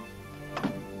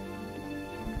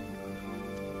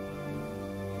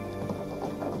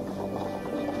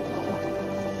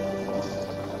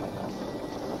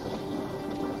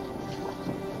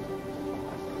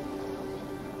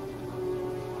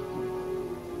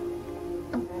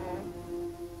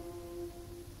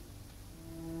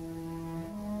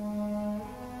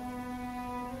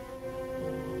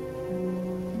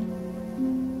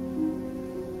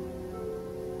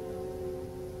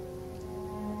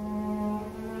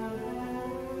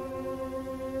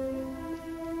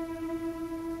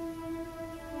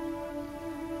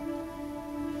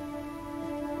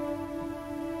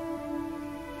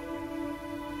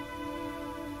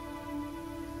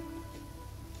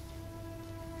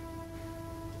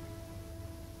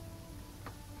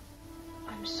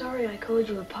 I'm sorry I called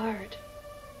you a pirate.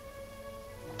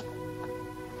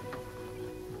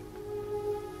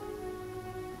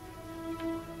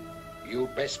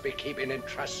 You'd best be keeping in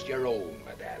trust your own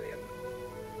medallion.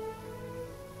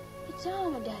 It's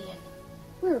our medallion.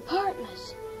 We're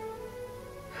partners.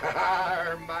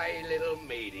 Ha, my little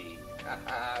matey.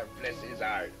 Ha, bless his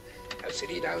heart. Now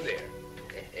sit ye down there.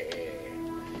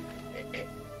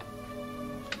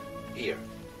 Here.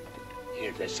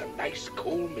 Here, there's some nice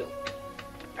cold milk.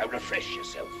 Now refresh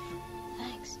yourself.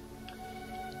 Thanks.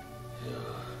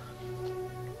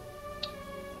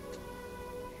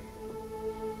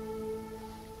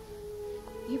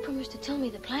 You promised to tell me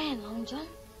the plan, Long John.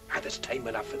 There's time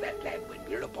enough for that, lad, when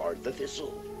we're aboard the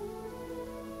Thistle.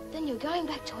 Then you're going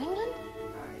back to England?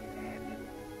 Aye, lad.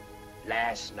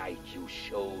 Last night you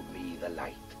showed me the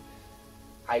light.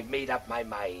 I've made up my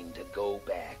mind to go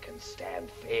back and stand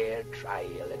fair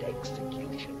trial at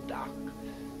Execution Dock.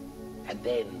 And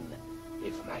then,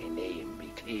 if my name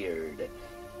be cleared,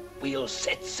 we'll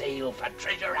set sail for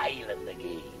Treasure Island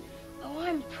again. Oh,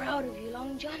 I'm proud of you,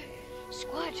 Long John.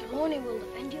 Squire Trelawney will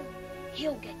defend you.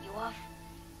 He'll get you off.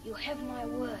 You have my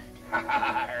word.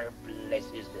 Bless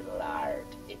his little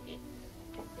heart. It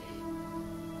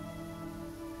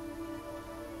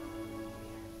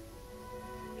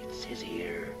says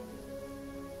here,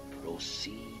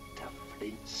 proceed to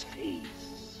Flint's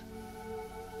Face.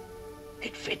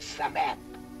 It fits the map.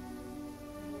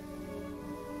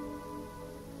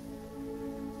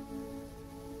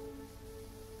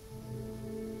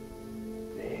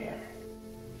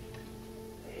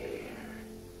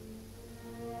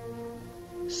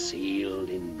 Sealed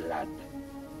in blood,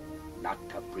 not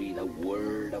to breathe a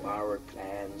word of our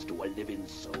plans to a living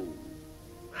soul.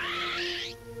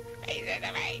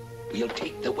 We'll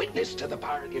take the witness to the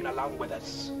bargain along with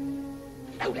us.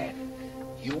 Now then,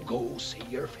 you go say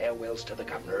your farewells to the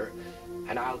governor,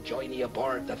 and I'll join you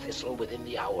aboard the Thistle within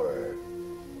the hour.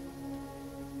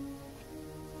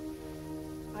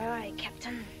 Aye, aye,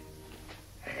 Captain.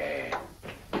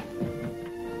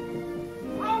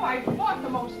 Oh, I bought the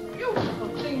most beautiful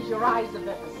things your eyes have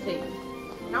ever seen.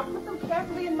 Now put them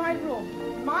carefully in my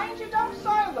room. Mind you don't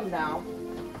soil them now.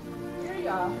 Here you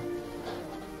are.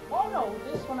 Oh, no,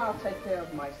 this one I'll take care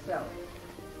of myself.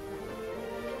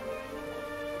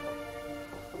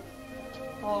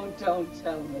 Oh, don't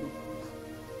tell me.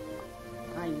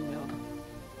 I know.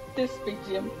 This be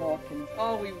Jim Hawkins.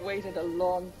 Oh, we waited a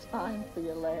long time for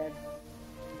you, lad.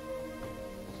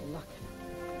 Look.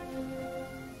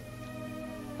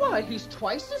 Why, he's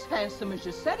twice as handsome as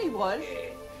you said he was.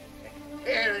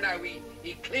 Here now,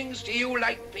 he clings to you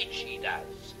like bitch, he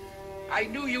does. I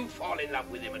knew you'd fall in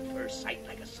love with him at first sight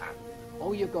like a son.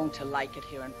 Oh, you're going to like it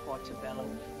here in Portobello.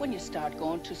 When you start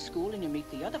going to school and you meet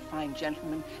the other fine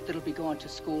gentlemen that'll be going to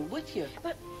school with you.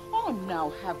 But, oh,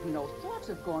 now have no thoughts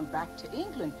of going back to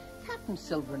England. Captain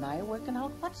Silver and I are working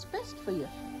out what's best for you.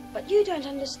 But you don't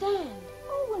understand.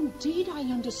 Oh, indeed, I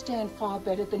understand far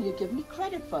better than you give me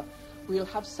credit for. We'll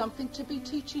have something to be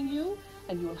teaching you,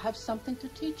 and you'll have something to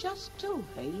teach us, too.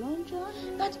 Hey, Long John?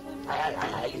 But...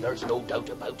 Aye, there's no doubt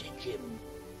about it, Jim.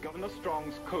 Governor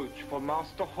Strong's coach for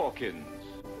Master Hawkins.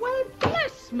 Well,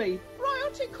 bless me.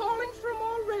 Royalty calling for him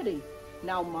already.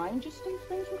 Now, mind you stay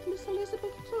friends with Miss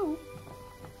Elizabeth, too.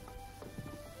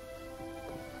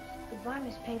 Goodbye,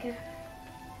 Miss Pinkett.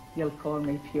 You'll call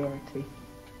me Purity.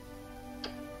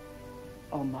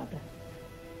 Oh, Mother.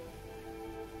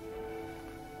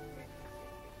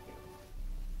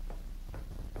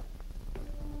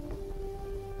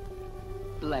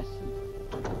 Bless him.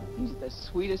 He's the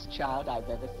sweetest child I've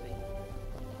ever seen.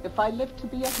 If I lived to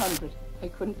be 100, I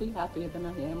couldn't be happier than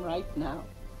I am right now.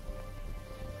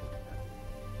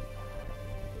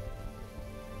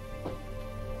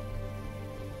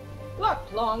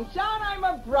 Look, Long John, I'm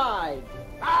a bride.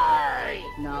 Aye!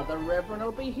 Now the Reverend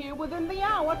will be here within the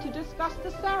hour to discuss the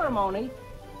ceremony.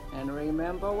 And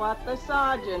remember what the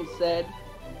sergeant said.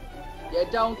 You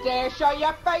don't dare show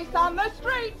your face on the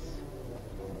streets.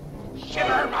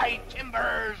 Shiver my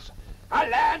timbers! A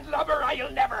landlubber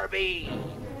I'll never be!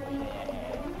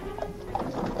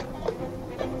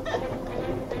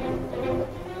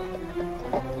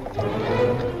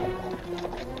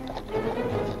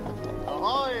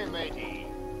 Ahoy, matey!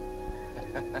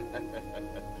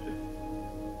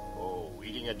 Oh,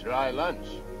 eating a dry lunch.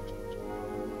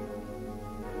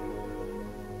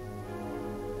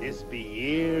 This be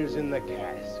years in the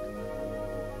cask.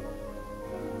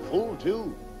 Full,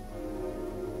 too.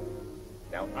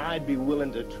 Now, I'd be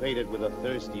willing to trade it with a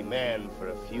thirsty man for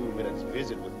a few minutes'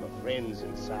 visit with my friends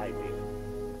inside me.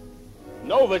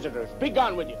 No visitors. Be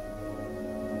gone with you.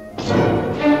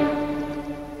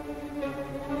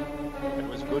 It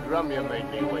was good rum you made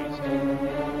me waste.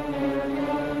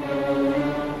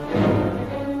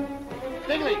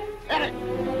 Digley, Eric!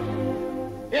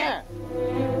 Here!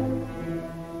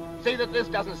 See that this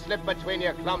doesn't slip between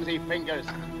your clumsy fingers.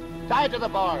 Tie it to the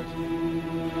bars.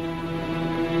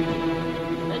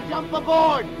 Then jump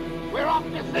aboard! We're off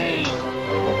to sea!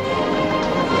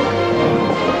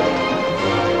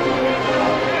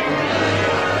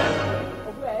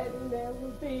 A wedding there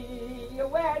will be, a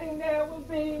wedding there will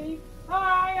be.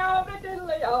 Hi-oh, the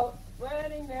diddly-o.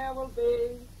 Wedding there will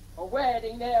be, a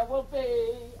wedding there will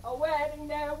be, a wedding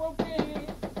there will be.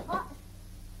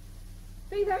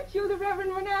 Be that you, the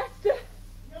Reverend Monasta?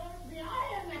 You're the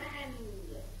Iron Hand.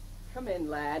 Come in,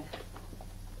 lad.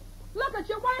 Look at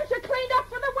you, why aren't you cleaned up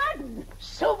for the wedding?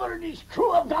 Silver and his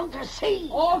crew have gone to sea.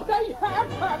 Oh, they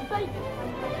have they?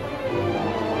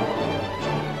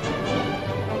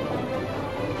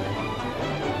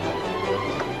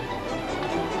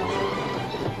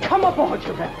 Come aboard,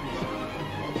 your Reverend.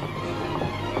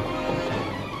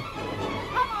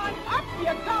 Come on, up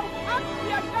you go, up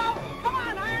you go. Come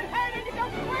on, Iron-Headed, you go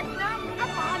quick now.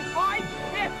 Come on, boys.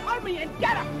 Here, pull me and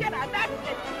get her, that's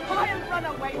it. I'll run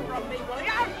away from me, will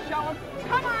you? I'll show 'em.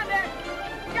 Come on then.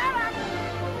 Get up.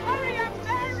 Hurry up,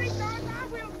 there he goes. I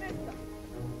will miss him.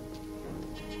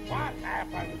 What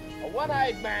happened? A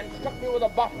one-eyed man struck me with a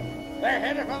bottle. They're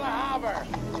headed for the harbor.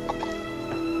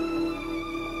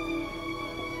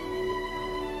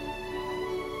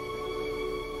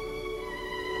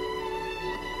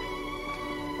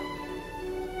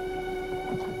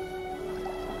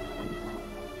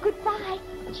 Goodbye,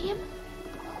 Jim.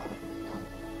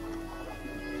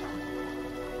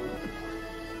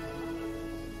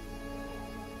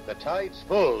 The tide's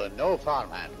full and no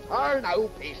farmhand. Now,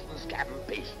 patience, Captain,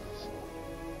 patience.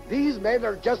 These men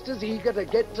are just as eager to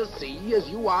get to sea as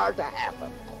you are to have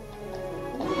them.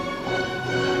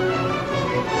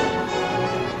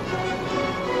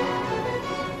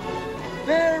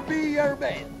 There be your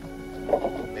men.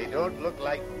 They don't look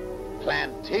like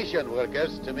plantation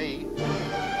workers to me.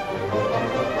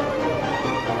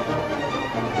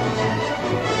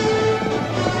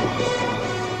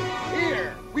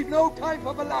 Here, we've no time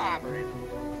for palavering.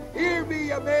 Here be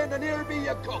your men and here be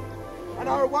your cook. And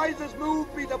our wisest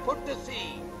move be to put to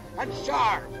sea. And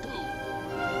sharp, too.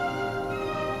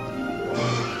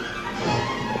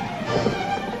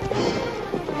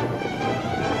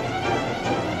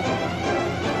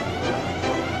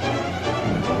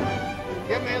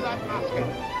 Give me that musket.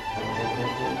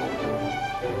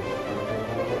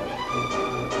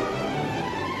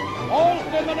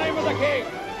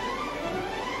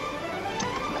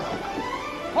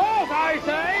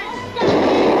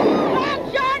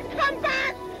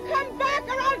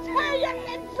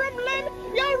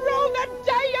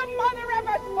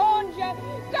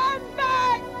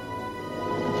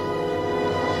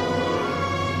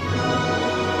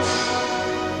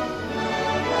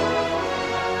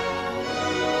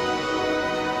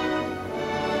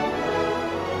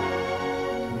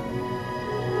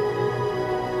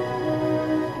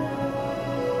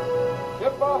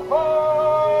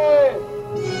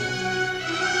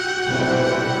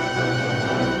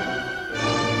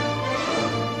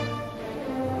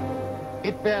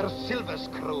 Bear Silver's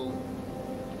crew.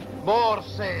 More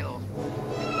sail.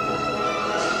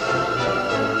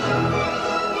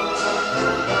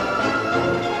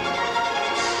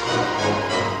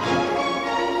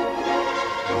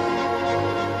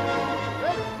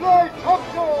 Let's fly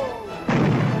topsail!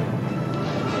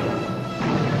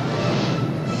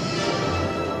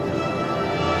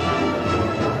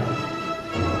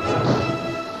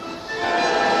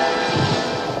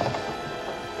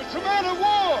 It's a man of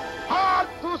war! Hard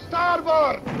to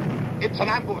starboard! It's an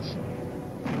ambush.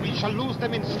 We shall lose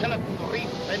them in Skeleton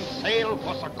Reef and sail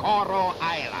for Socorro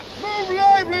Island. Move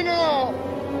lively now!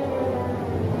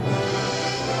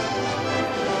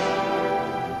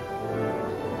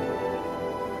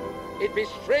 It be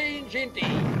strange indeed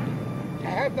to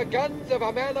have the guns of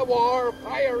a man of war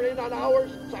firing on our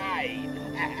side.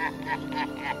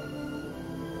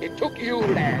 It took you,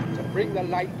 lad, to bring the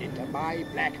light into my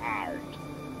black heart.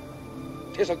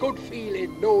 'Tis a good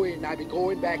feeling knowing I be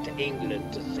going back to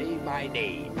England to save my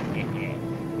name.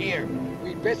 Here,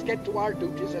 we'd best get to our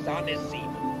duties as honest seamen.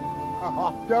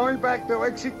 Going back to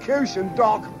execution,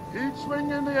 Doc. He'd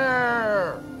swing in the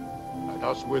air. And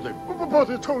us with him. But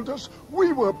he told us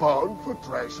we were bound for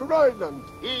Treasure Island.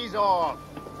 He's off.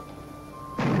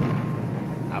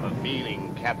 Have a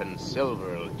feeling Captain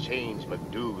Silver will change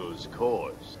MacDougall's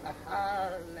course. Ah,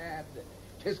 lad,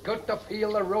 'tis good to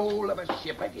feel the roll of a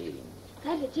ship again.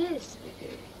 That it is.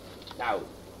 Now,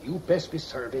 you best be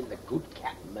serving the good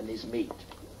captain and his mate.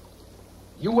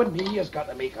 You and me has got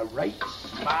to make a right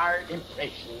smart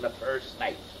impression the first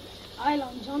night. Aye,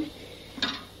 Long John.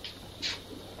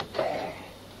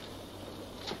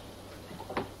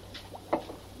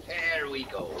 There we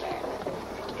go.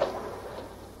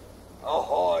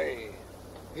 Ahoy!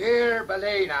 Here,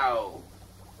 belay now.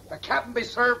 The captain be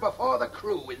served before the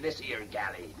crew in this here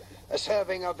galley. A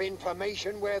serving of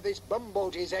information where this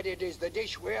bumboat is headed is the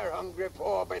dish we're hungry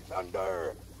for, by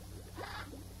thunder.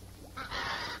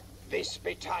 This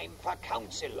be time for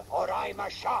council, or I'm a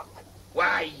shock.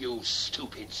 Why, you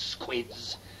stupid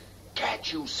squids.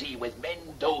 Can't you see with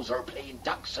Mendoza playing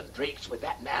ducks and drakes with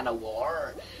that man of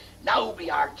war? Now be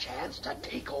our chance to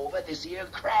take over this here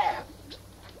craft.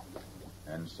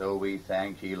 And so we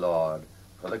thank ye, Lord,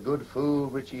 for the good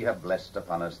food which ye have blessed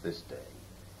upon us this day.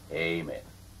 Amen.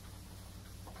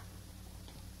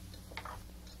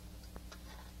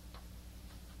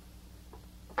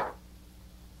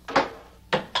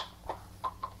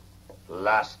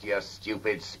 Lost, you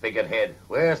stupid spigot head.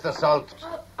 Where's the salt?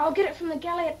 I'll get it from the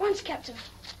galley at once, Captain.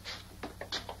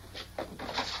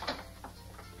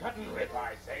 Cut and rip,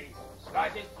 I say.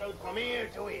 Slice his throat from ear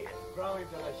to ear. Throw him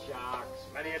to the sharks.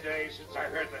 Many a day since I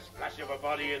heard the splash of a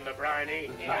body in the briny.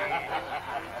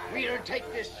 We'll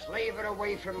take this slaver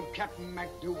away from Captain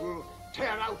MacDougall,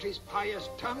 tear out his pious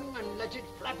tongue, and let it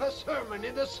flap a sermon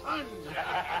in the sun.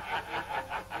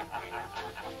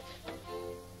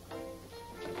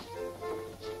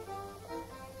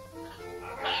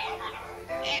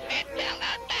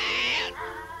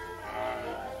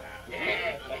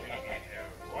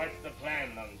 What's the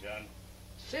plan, Long John?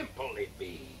 Simple it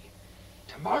be.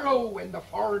 Tomorrow when the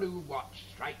forenoon watch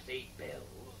strikes 8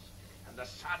 bells, and the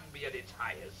sun be at its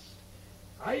highest,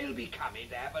 I'll be coming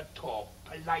to have a talk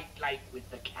polite like with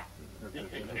the captain.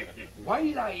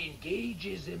 While I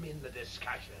engages him in the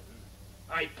discussion,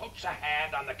 I puts a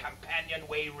hand on the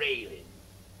companionway railing.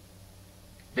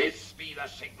 This be the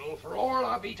signal for all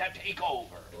of ye to take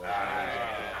over.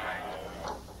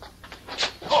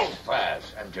 Hold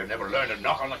fast. And you never learned to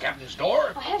knock on the captain's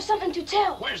door? I have something to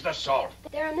tell. Where's the salt?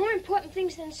 There are more important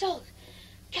things than salt.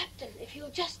 Captain, if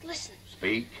you'll just listen.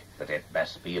 Speak, but it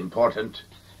best be important.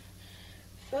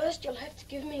 First, you'll have to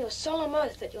give me your solemn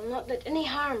oath that you'll not let any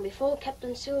harm befall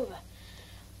Captain Silver.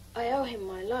 I owe him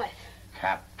my life.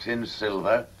 Captain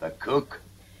Silver, the cook.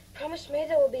 Promise me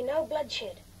there will be no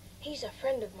bloodshed. He's a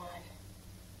friend of mine.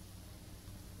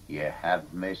 You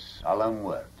have me solemn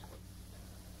word.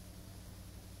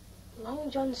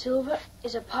 Long John Silver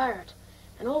is a pirate,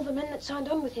 and all the men that signed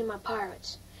on with him are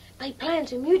pirates. They plan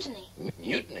to mutiny.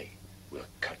 Mutiny? We'll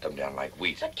cut them down like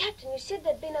wheat. But, Captain, you said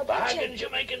there'd be no bloodshed. Bargain,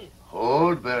 Jamaican.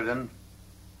 Hold, Burden.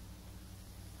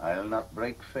 I'll not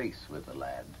break faith with the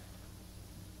lad.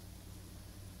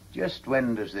 Just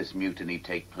when does this mutiny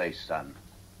take place, son?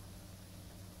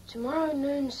 Tomorrow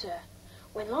noon, sir.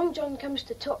 When Long John comes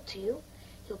to talk to you,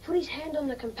 he'll put his hand on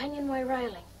the companionway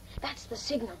railing. That's the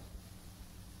signal.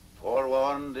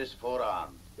 Forewarned is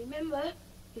forearmed. Remember,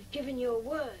 you've given your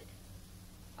word.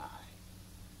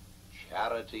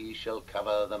 Charity shall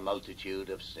cover the multitude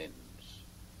of sins.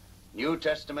 New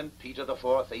Testament, Peter the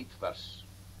 4th, 8th verse.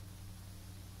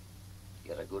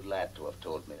 You're a good lad to have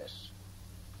told me this.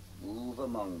 Move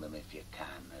among them if you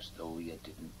can, as though you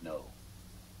didn't know.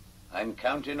 I'm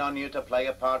counting on you to play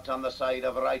a part on the side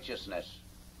of righteousness.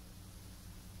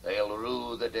 They'll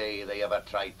rue the day they ever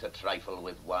tried to trifle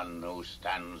with one who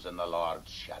stands in the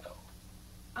Lord's shadow.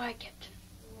 Aye, Captain.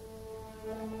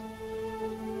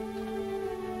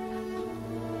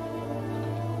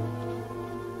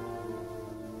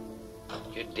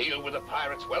 You deal with the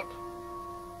pirates, whelp?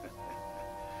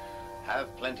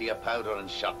 Have plenty of powder and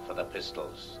shot for the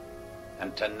pistols.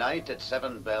 And tonight at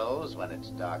 7 bells, when it's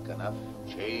dark enough,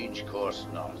 change course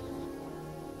north.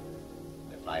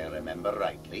 If I remember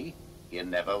rightly, you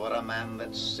never were a man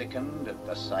that sickened at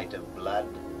the sight of blood.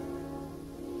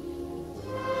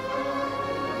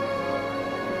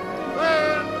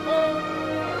 Well,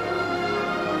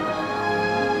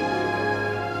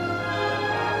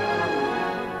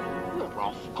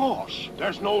 of course.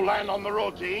 There's no land on the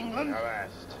road to England.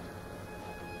 Avast.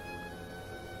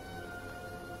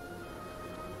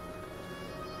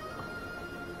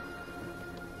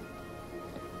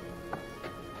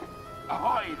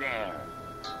 Ahoy there!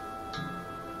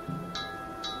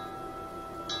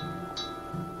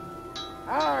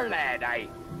 Ah, lad, I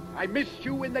missed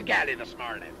you in the galley this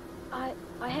morning.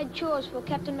 I had chores for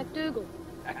Captain MacDougall.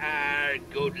 Ah,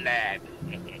 good lad.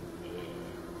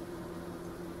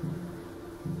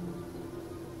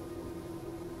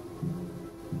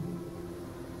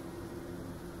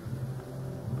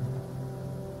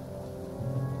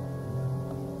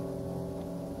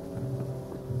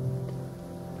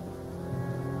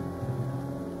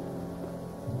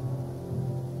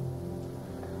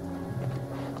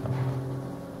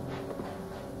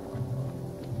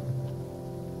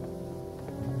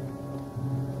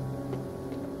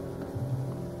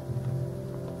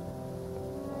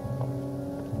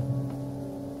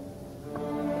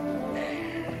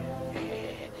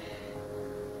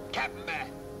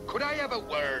 Could I have a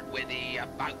word with ye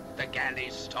about the galley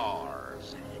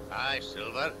stores? Aye,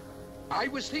 Silver. I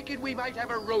was thinking we might have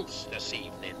a roast this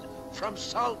evening from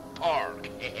salt pork,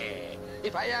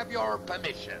 if I have your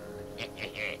permission.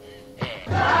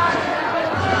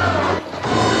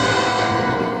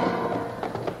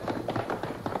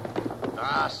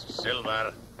 Ask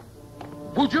Silver.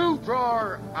 Would you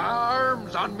draw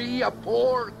arms on me, a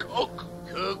poor cook?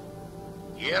 Cook,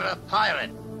 you're a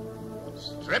pirate.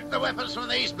 Strip the weapons from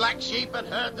these black sheep and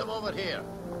herd them over here.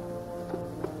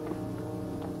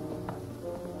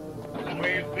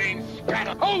 We've been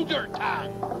scattered. Hold your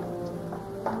tongue!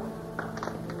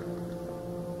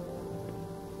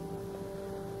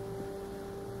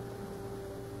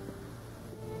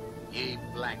 Ye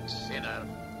black sinner,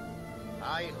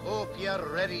 I hope you're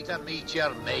ready to meet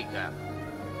your maker.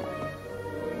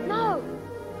 No!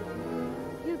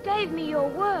 You gave me your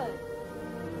word.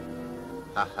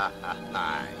 Ha ha ha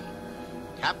ha.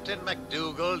 Captain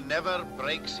MacDougall never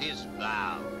breaks his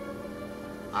vow.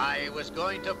 I was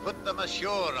going to put them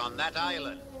ashore on that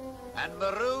island and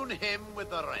maroon him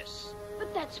with the rest.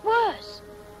 But that's worse.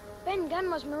 Ben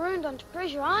Gunn was marooned onto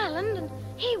Treasure Island and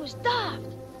he was daft.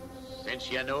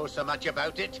 Since you know so much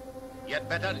about it, you'd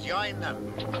better join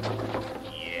them.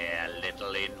 Yeah,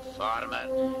 little informer.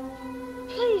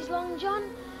 Please, Long John.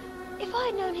 If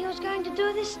I'd known he was going to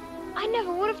do this, I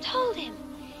never would have told him.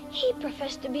 He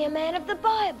professed to be a man of the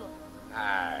Bible.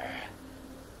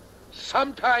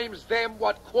 Sometimes them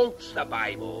what quotes the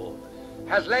Bible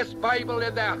has less Bible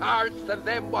in their hearts than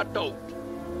them what don't.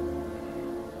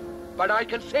 But I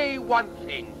can say one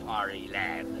thing for ye,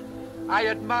 lad. I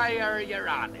admire your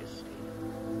honesty.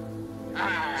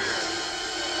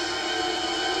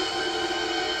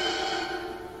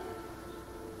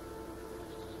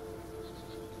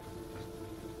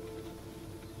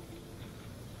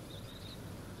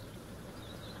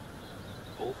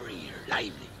 Over here,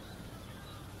 lively.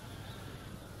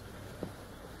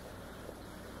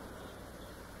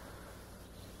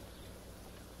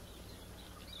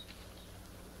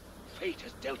 Fate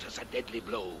has dealt us a deadly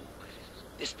blow.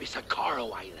 This be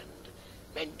Socorro Island,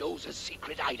 Mendoza's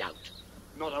secret hideout.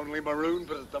 Not only marooned,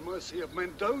 but at the mercy of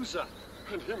Mendoza.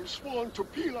 And him sworn to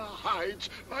peel our hides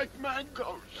like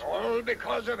mangoes. All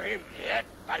because of him. Yet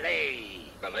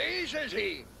belay. Belay, says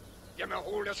he. You may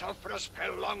hold us off for a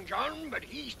spell, Long John, but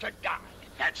he's to die.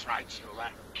 That's right, Silver.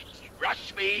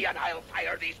 Rush me and I'll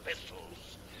fire these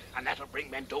pistols. And that'll bring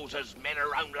Mendoza's men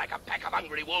around like a pack of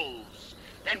hungry wolves.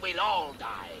 Then we'll all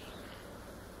die.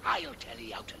 I'll tell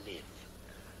you how to live.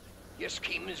 Your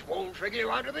schemes won't trigger you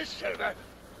out of this, Silver.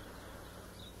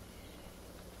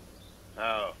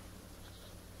 Oh.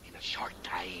 In a short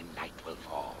time, night will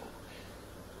fall.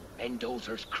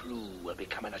 Mendoza's crew will be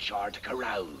coming ashore to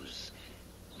carouse,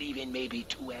 leaving maybe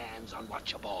 2 hands on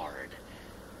watch aboard.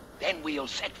 Then we'll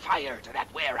set fire to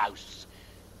that warehouse.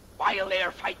 While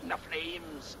they're fighting the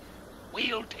flames,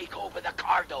 we'll take over the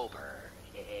Cordover.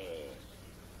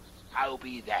 How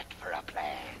be that for a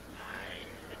plan?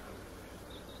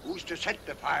 Who's to set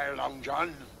the fire, Long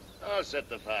John? I'll set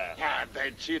the fire. Ah,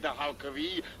 then see the hulk of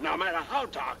ye, no matter how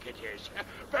dark it is.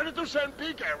 Better to send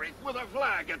Big Eric with a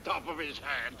flag atop of his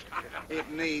head.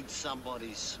 It needs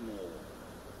somebody small.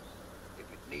 If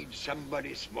it needs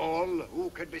somebody small, who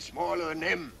could be smaller than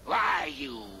him? Why,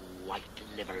 you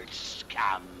white-livered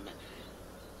scum.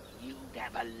 You'd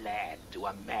have a lad do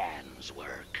a man's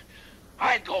work.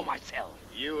 I'd go myself.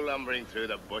 You lumbering through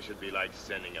the bush would be like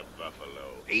sending a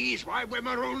buffalo. He's why we're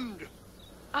marooned.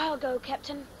 I'll go,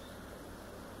 Captain.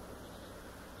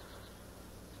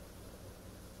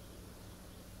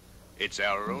 It's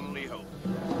our only hope.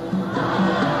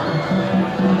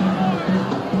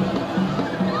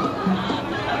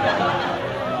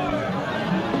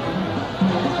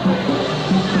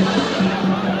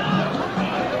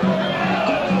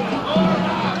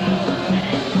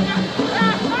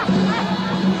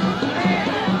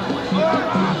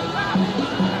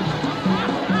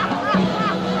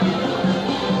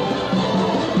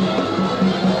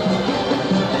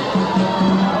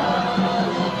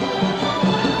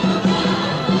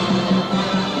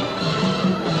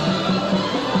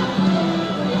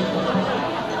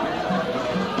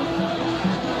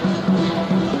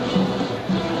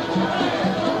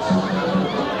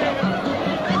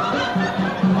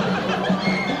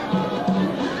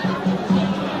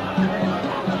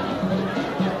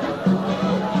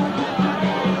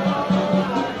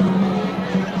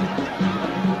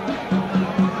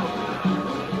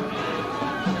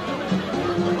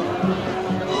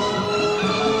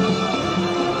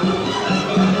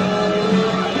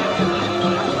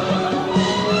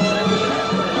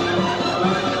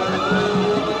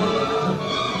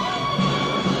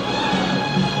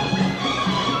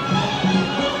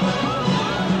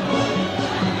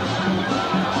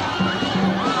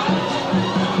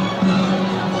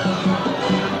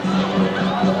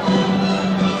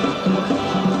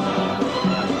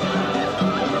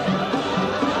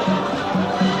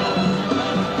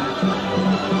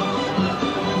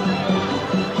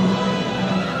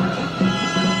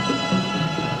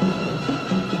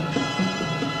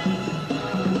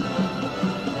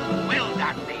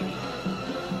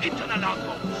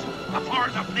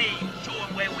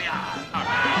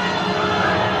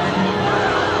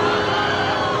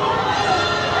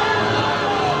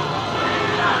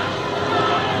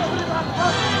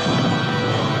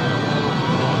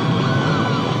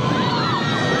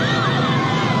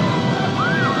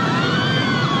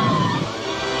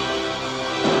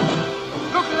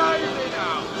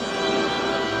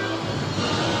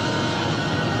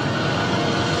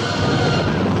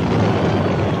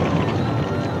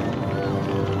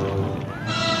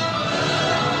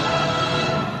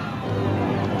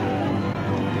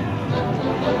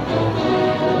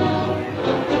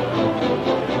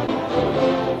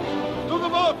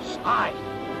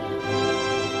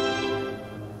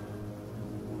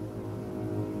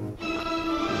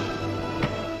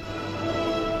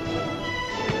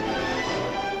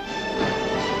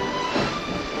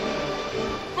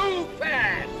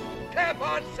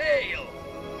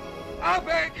 Up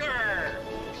anchor!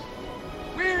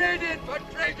 We're headed for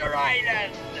Treasure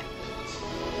Island!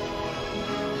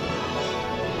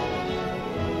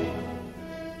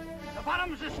 The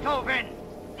bottom's a stove in.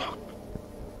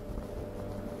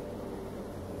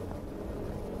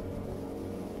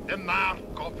 The mark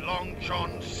of Long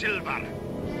John Silver.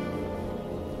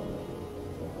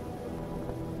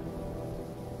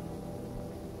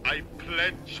 I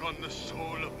pledge on the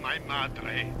soul of my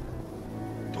madre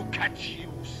to catch you,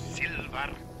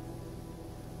 Silver.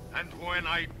 And when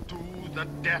I do, the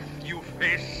death you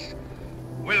face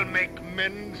will make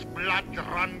men's blood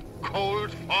run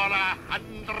cold for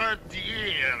 100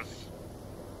 years.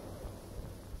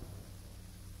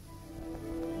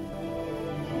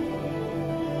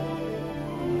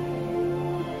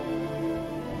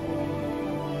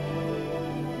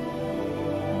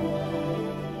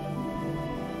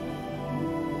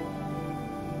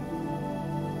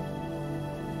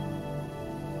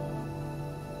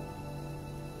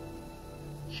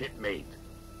 Shipmate.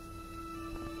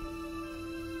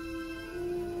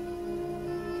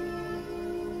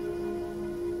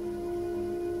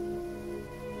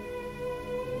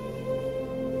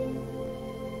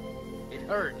 It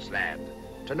hurts, lad,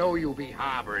 to know you be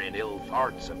harboring ill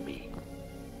thoughts of me.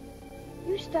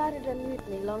 You started a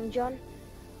mutiny, Long John.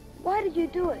 Why did you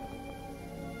do it?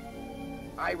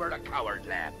 I were a coward,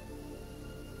 lad.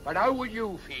 But how would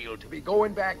you feel to be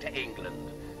going back to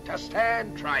England, to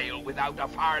stand trial without a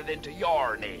farthing to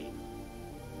your name.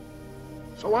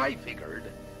 So I figured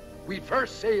we'd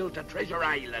first sail to Treasure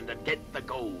Island and get the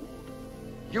gold,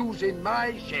 using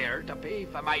my share to pay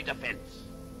for my defense.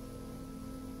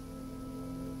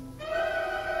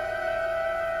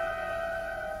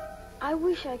 I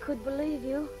wish I could believe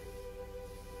you.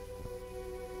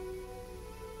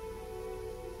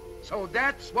 So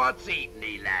that's what's eating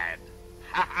me, lad.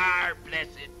 Ha ha,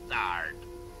 blessed Zard.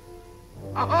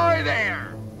 Ahoy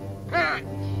there! Perch!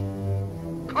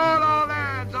 Call all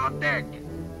hands on deck!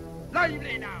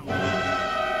 Lively now!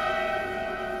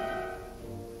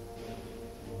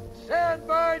 Stand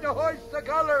by to hoist the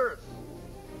colours!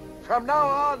 From now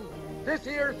on, this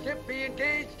here ship be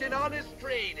engaged in honest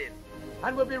trading,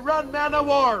 and will be run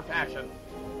man-o'-war fashion,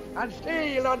 and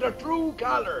sail under true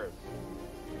colours.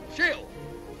 Chill!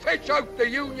 Fetch out the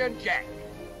Union Jack.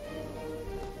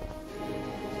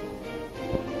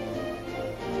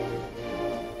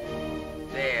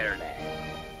 There, lad.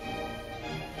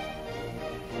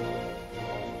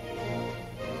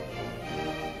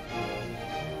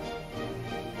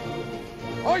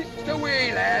 Hoist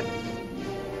away, lad.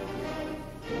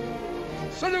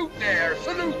 Salute there,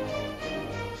 salute.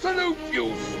 Salute,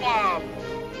 you swab.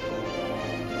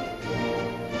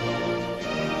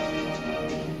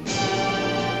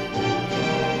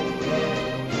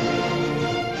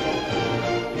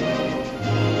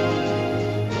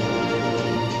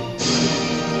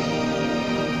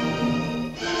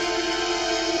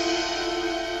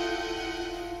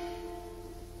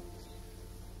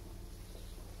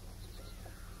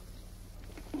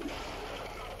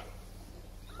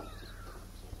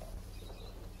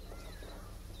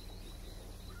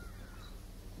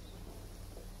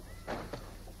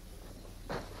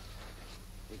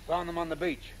 Found them on the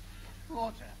beach.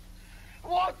 Water!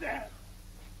 Water!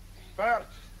 Perch,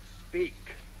 speak.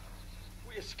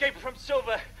 We escaped from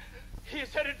Silver. He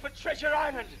is headed for Treasure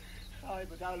Island. Aye,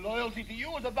 but our loyalty to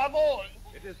you is above all.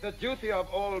 It is the duty of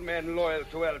all men loyal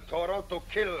to El Toro to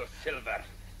kill Silver.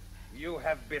 You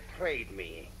have betrayed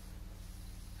me.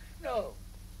 No.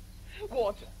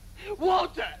 Water!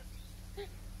 Water!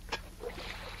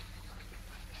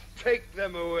 Take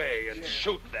them away and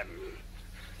shoot them.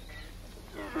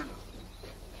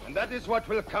 And that is what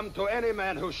will come to any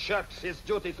man who shirks his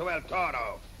duty to El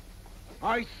Toro.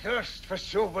 I thirst for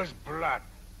Silver's blood,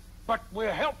 but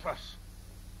we're helpless.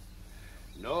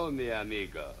 No, mi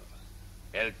amigo.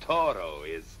 El Toro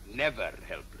is never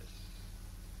helpless.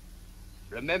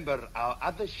 Remember, our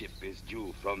other ship is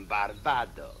due from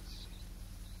Barbados.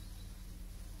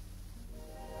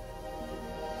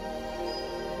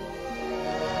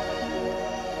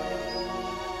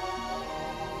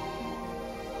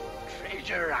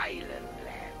 Treasure Island,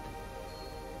 lad.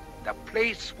 The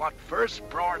place what first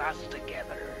brought us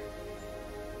together.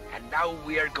 And now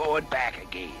we're going back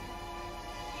again.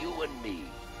 You and me.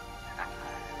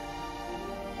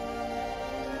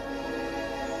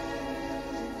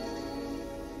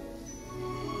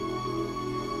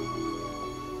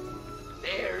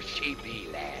 There she be,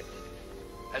 lad.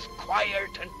 As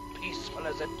quiet and peaceful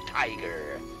as a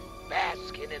tiger,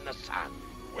 basking in the sun.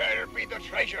 Where be the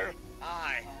treasure?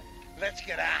 Aye. Let's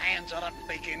get our hands on it and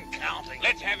begin counting.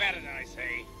 Let's have at it, I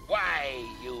say. Why,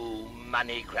 you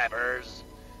money grabbers?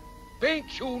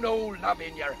 Ain't you no love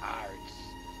in your hearts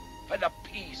for the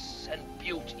peace and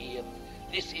beauty of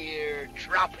this here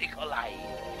tropical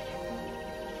island?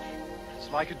 It's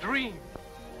like a dream.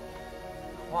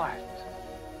 Quiet.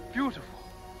 Beautiful.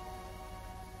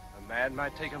 A man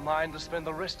might take a mind to spend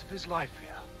the rest of his life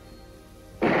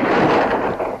here.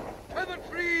 To the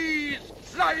trees!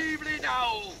 Lively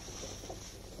now!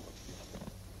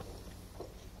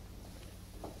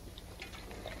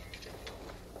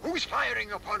 Who's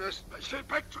firing upon us? I say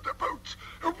back to the boats,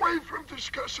 away from this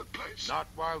cursed place. Not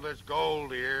while there's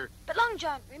gold here. But Long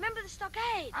John, remember the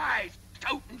stockade? Aye,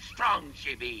 stout and strong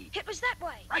she be. It was that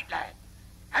way. Right, lad.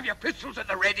 Have your pistols at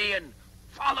the ready and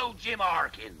follow Jim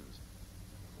Hawkins.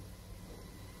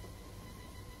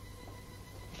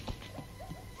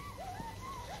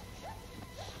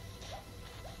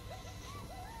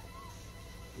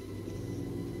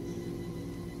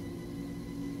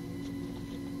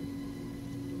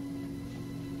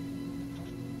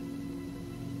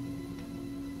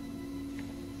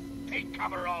 Take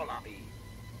cover, all of ye.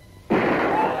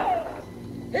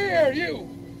 Here, you!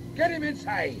 Get him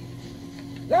inside.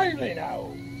 Lively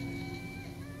now.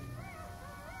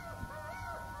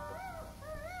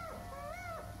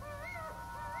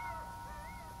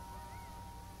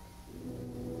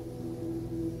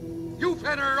 You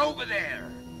feller over there.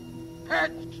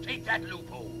 Perch, take that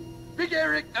loophole. Big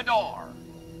Eric, the door.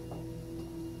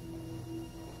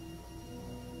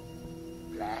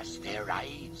 blast their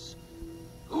eyes.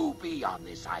 Who be on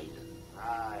this island?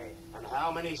 Aye, and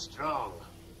how many strong?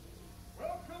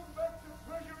 Welcome back to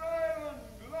Treasure Island,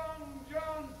 Long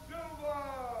John Silver!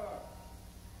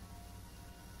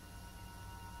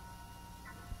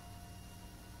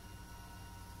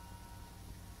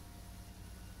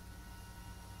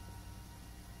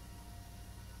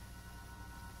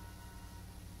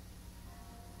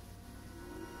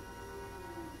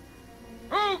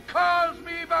 Who calls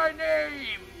me by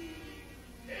name?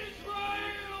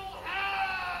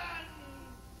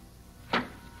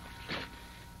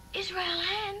 Israel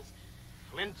Hands?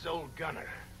 Flint's old gunner.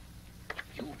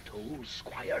 You told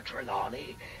Squire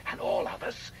Trelawney and all of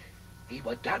us he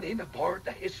was done in aboard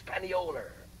the Hispaniola.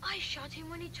 I shot him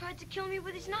when he tried to kill me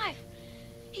with his knife.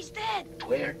 He's dead.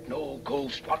 'Tweren't no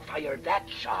ghost what fired that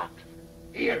shot.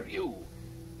 Here, you,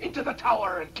 into the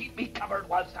tower and keep me covered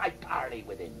whilst I parley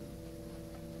with him.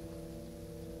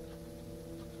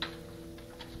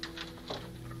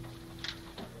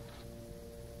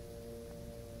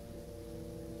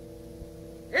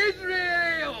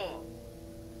 Israel!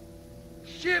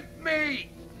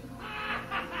 Shipmate!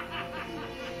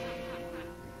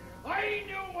 I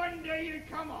knew one day you'd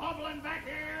come hobbling back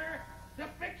here to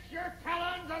fix your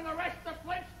talons on the rest of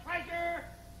Flint's treasure,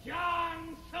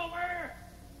 John Silver.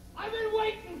 I've been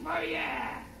waiting for you.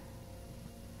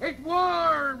 It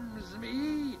warms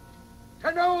me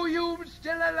to know you're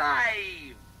still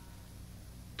alive.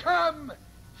 Come,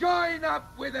 join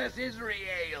up with us,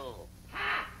 Israel.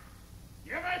 Ha!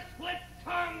 You've a split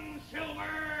tongue,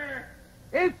 Silver.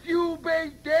 If you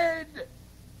be dead,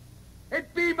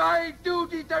 it be my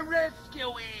duty to rescue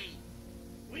ye.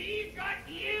 We've got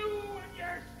you and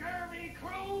your scurvy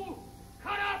crew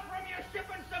cut off from your ship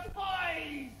and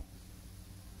supplies.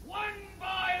 One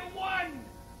by one,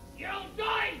 you'll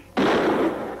die.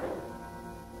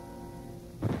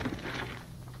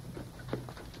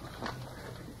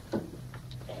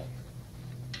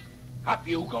 Up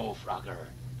you go, Frogger,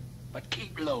 but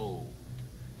keep low.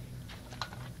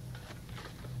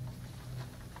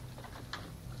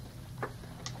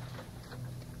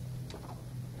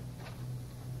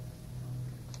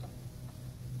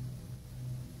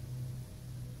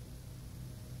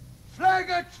 Flag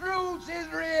of truce,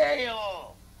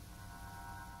 Israel!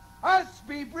 Us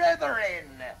be brethren!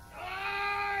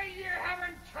 Ah, you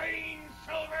haven't trained,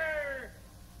 Silver!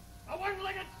 A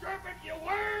one-legged serpent you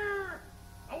were!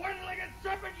 A one-legged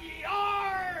serpent ye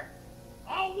are!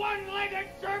 A one-legged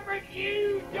serpent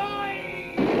you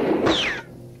die!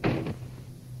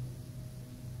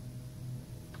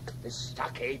 This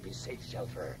stockade be safe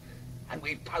shelter, and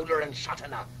we've powder and shot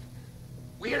enough.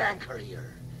 We'll anchor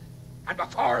here, and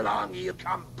before long he'll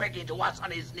come begging to us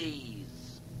on his knees.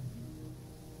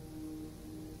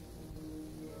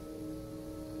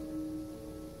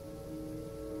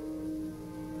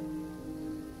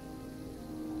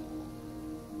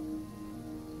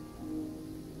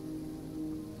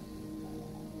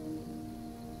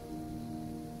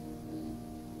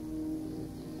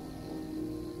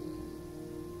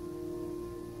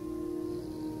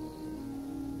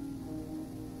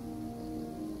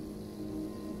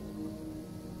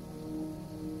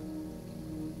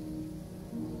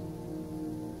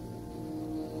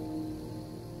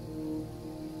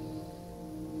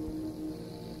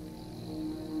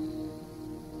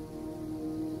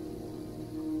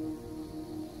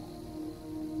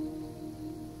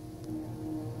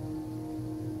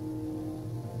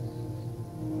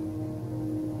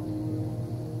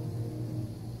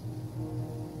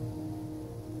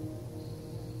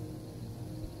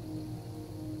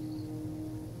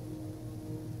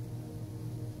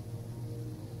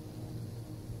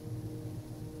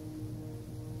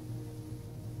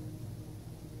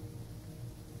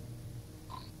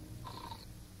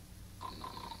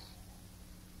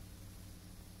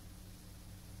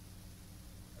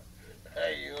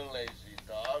 Hey, you lazy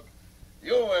dog.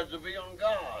 You were to be on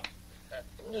guard.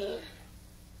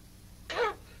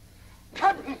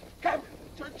 Captain!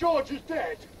 George is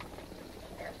dead.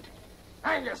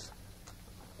 Angus,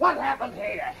 what happened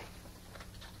here?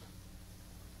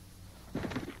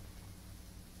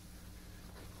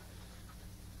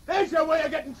 There's your way of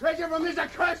getting treasure from this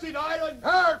accursed island.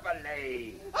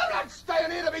 Hardly. I'm not staying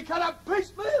here to be cut up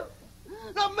piecemeal.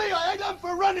 Not me, I ain't done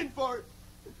for running for it.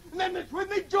 And them that's with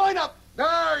me, join up.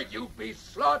 There you be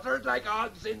slaughtered like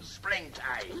hogs in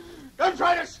springtime. Don't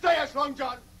try to stay us, Long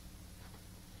John.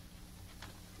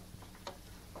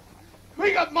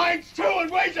 We got minds too and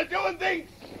ways of doing things.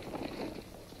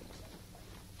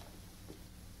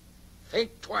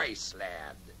 Think twice,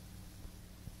 lad.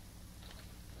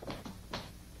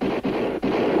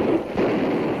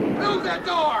 Through the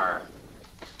door!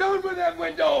 with them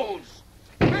windows!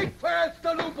 Make fast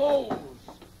the loopholes!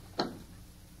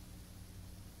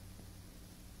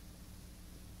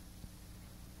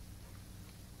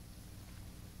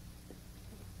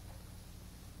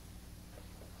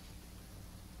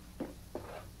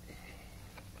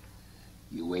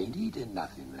 You ain't eating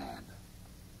nothing, lad.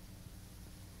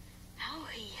 How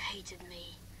he hated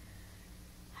me.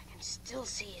 I can still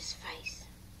see his face.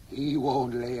 He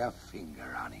won't lay a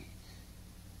finger on it.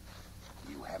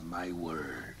 You have my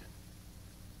word.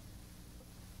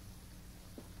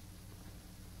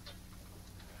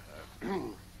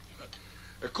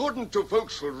 According to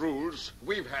Vauxhall rules,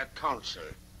 we've had counsel.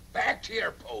 Back to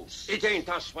your posts. It ain't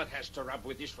us what has to rub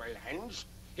with Israel hands.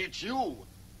 It's you.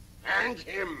 And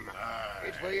him.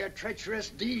 It were your treacherous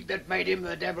deed that made him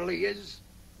the devil he is.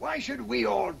 Why should we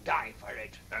all die for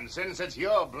it? And since it's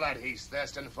your blood he's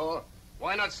thirsting for,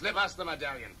 why not slip us the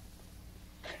medallion?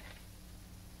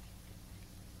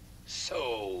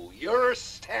 So, you're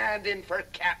standing for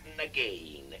captain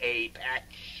again, eh,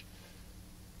 Patch?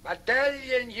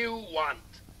 Medallion you want.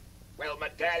 Well,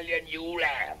 medallion you'll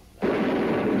have.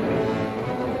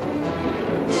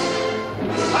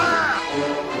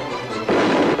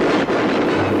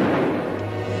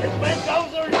 It's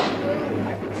Mendoza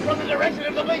from the direction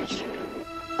of the beach.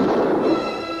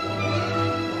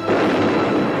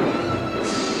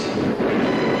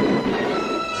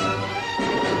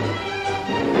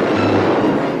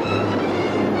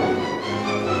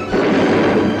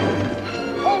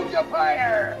 Hold your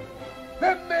fire!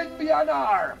 Them men be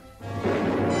unarmed!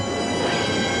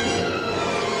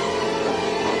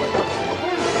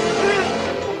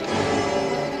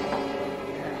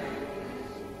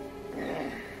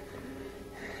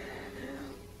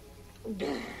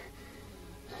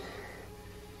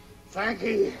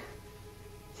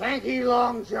 Thank ye,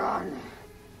 Long John.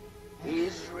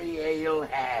 Israel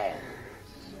has.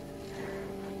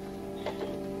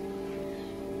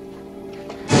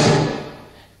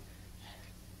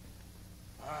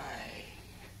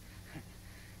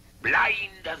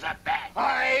 Blind as a bat.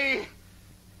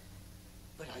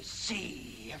 But I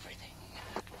see everything.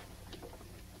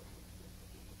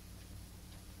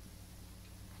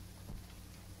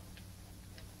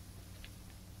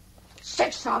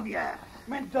 6 of you.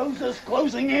 Mendoza's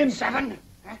closing in. 7.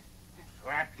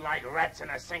 Trapped like rats in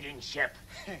a sinking ship.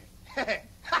 And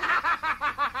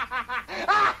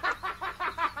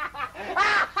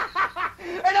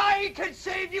I could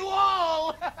save you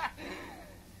all.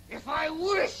 If I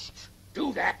wished.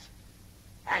 Do that,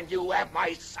 and you have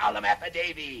my solemn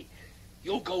affidavit.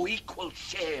 You'll go equal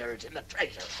shares in the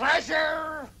treasure.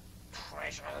 Treasure?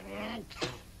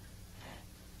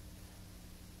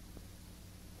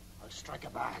 I'll strike a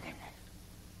bargain.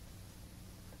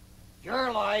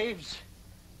 Your lives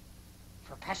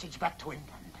for passage back to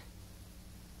England.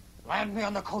 Land me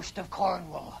on the coast of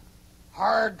Cornwall,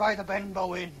 hard by the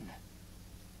Benbow Inn.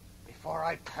 Before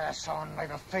I pass on,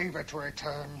 I've a favour to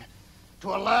return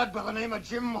to a lad by the name of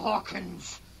Jim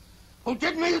Hawkins, who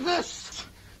did me this.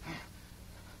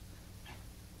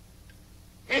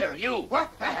 Here, you.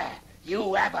 What?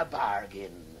 You have a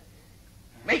bargain.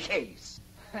 Make haste.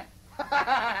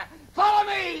 Follow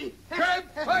me! Grab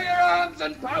firearms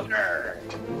and powder.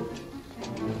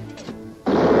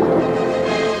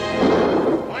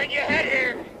 Mind your head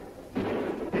here.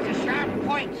 There's a sharp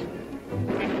point.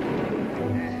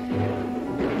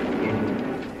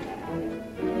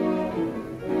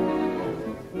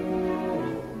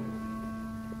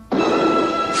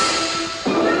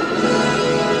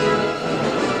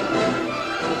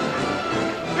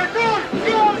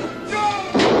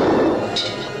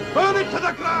 Burn it to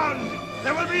the ground!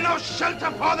 There will be no shelter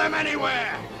for them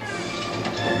anywhere!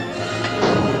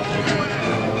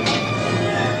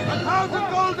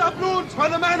 1,000 gold doubloons for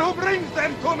the man who brings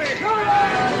them to me!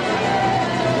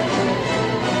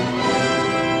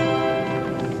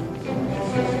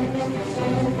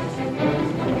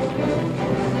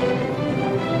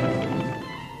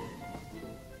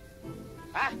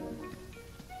 Huh?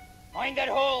 Mind that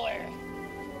hole there.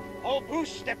 Old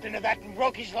Bruce stepped into that and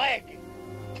broke his leg.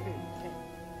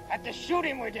 Had to shoot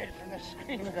him, we did, from the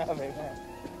screaming of it.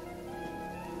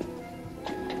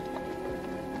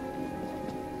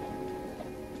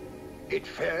 It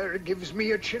fair gives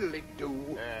me a chill, it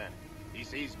do. He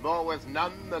sees more with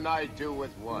none than I do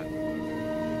with one.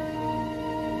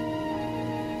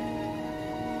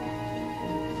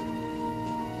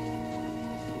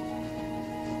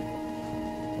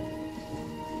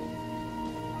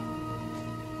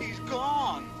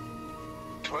 Gone.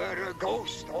 'Twere a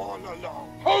ghost all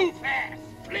along. Hold fast,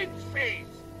 Flint's face.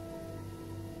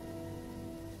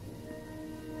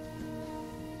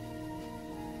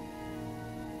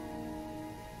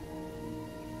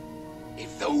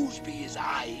 If those be his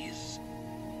eyes,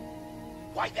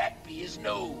 why that be his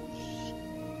nose.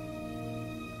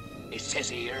 It says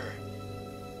here,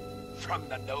 from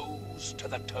the nose to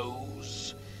the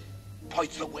toes,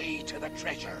 points the way to the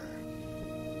treasure.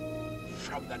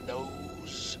 From the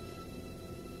nose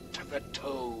to the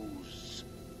toes.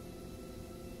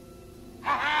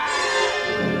 I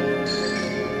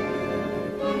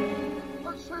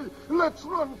say, let's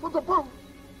run for the boat.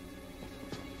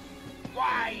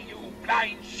 Why, you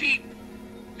blind sheep?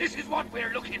 This is what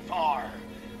we're looking for.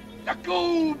 The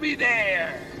gold be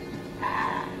there.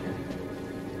 Ha!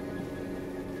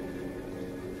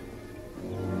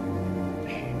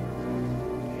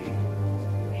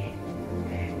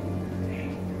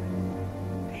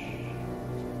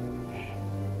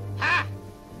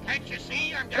 Can't you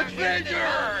see I'm down here? The treasure!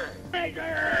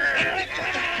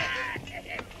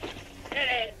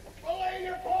 Belay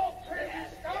your fault, crazy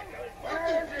scum!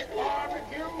 Where's this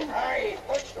barbecue? Aye,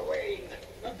 push the way.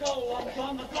 The gold, Long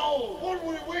John, the gold! What are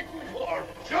we waiting for?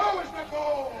 Show us the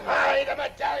gold! Aye, the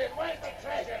medallion. Where's the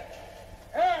treasure?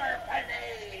 Here,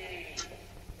 Penny!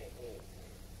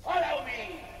 Follow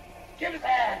me! Give us a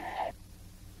hand!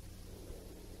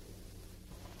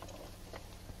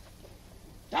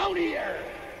 Down here!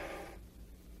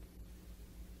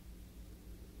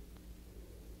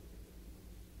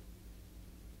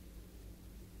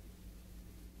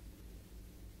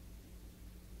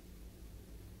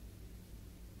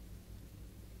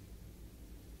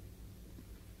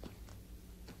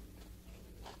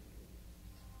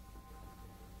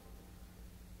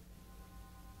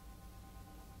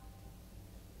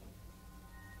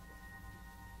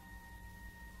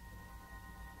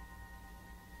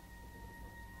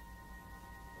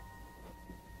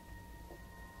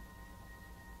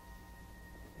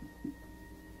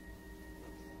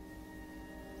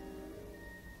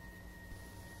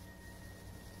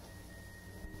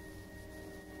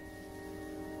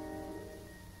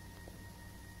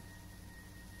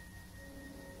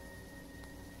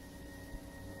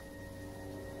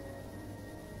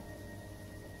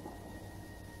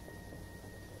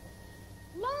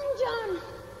 Long John!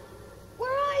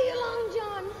 Where are you, Long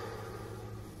John?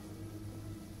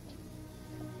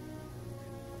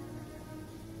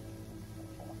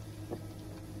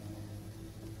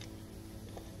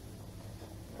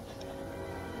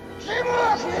 Jim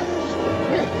Hawkins!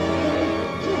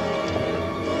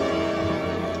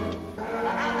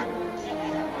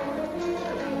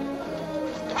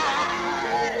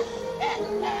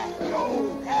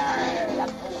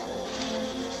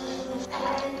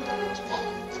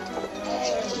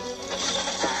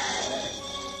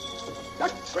 The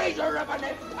treasure of an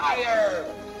empire!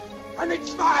 And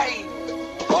it's mine!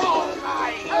 All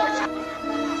mine!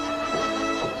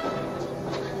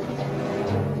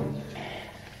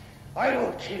 I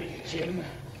won't kill you, Jim.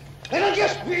 It'll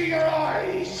just be your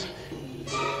eyes.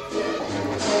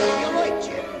 You're right,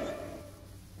 Jim.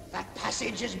 That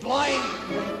passage is blind.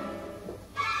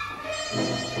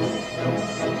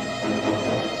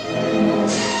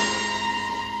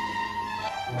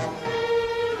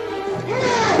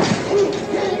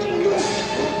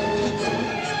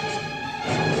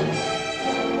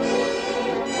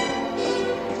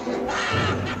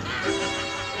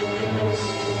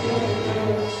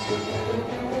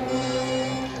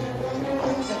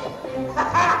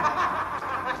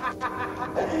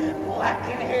 Black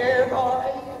in hair, boy.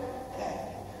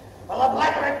 Well, the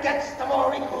blacker it gets, the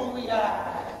more equal we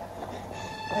are.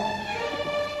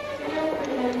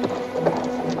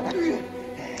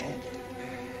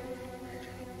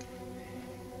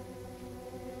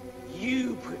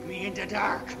 You put me into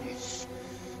darkness.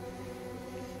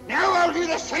 Now I'll do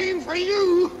the same for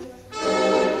you.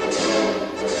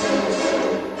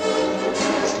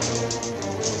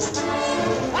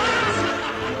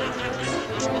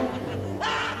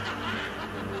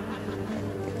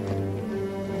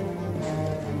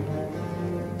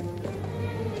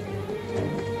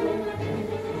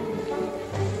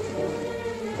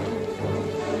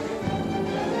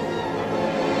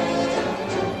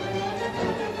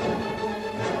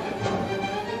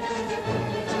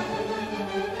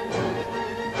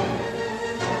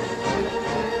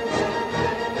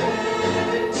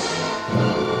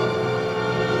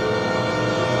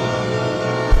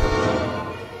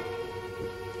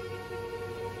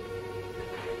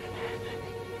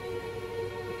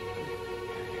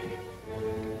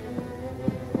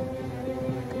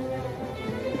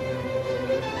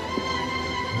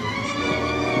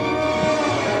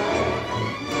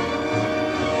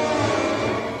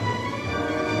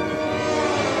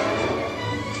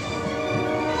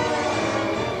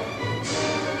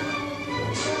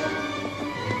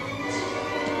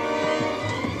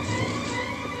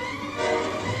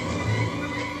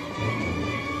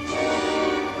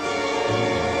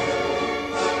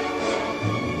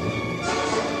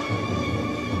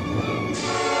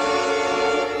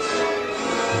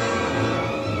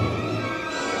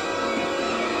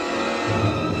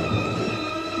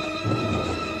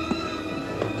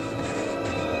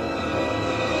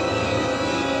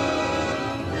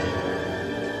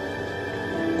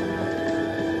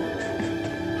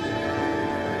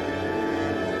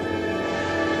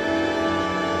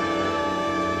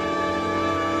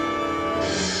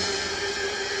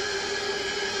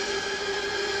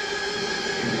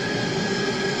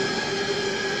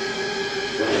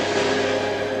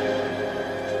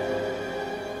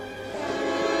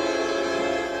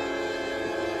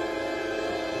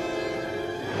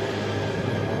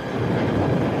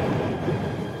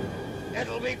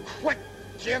 Quick,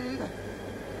 Jim.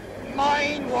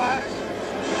 Mine was.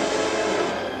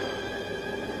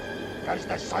 Does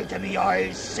the sight of me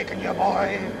eyes sicken you,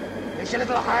 boy? Is your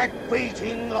little heart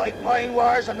beating like mine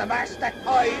was on the mast that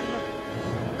time?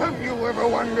 Have you ever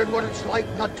wondered what it's like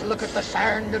not to look at the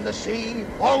sand and the sea,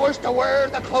 always to wear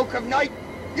the cloak of night?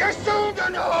 You're soon to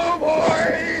know,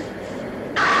 boy!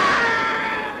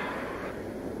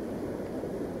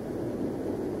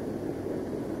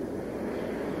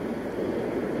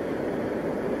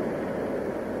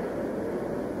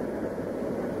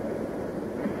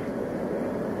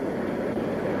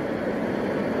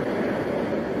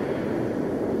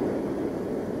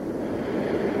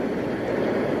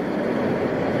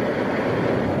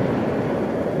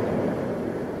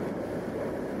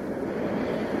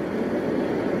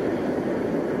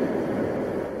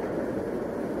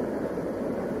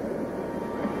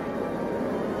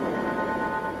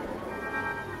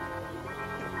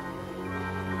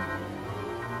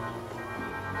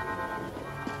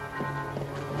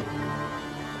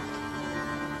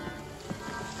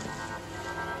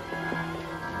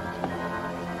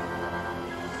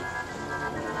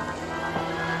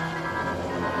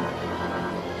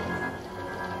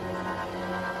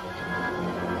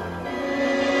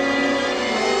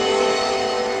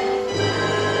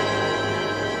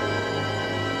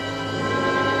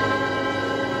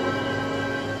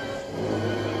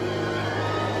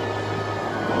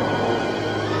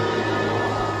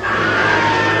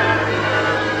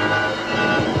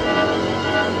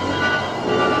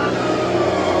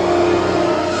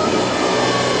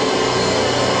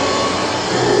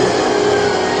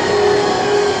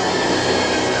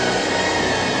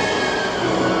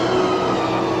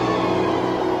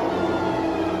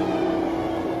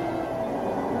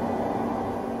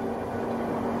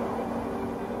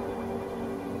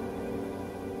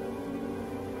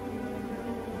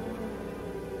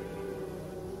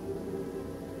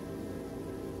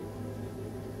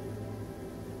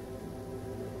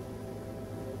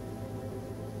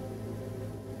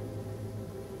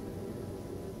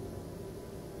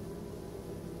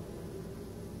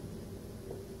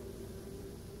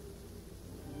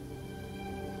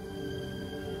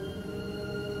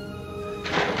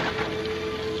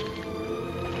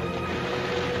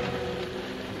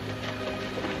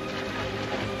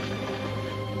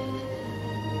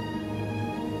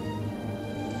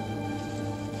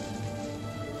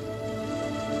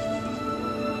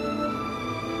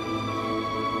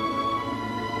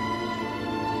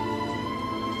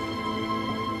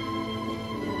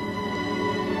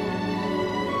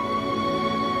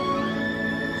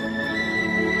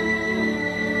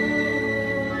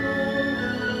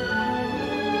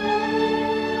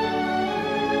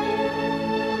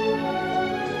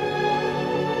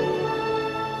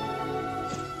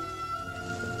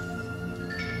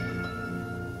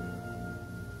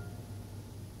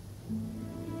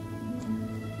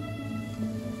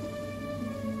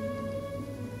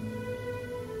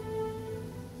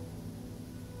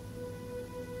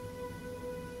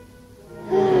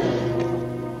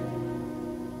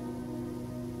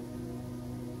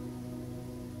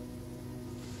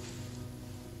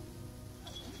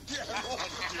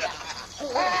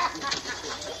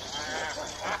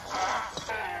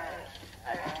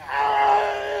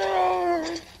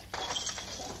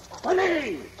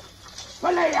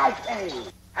 Belay, I say!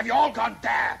 Have you all gone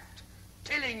daft?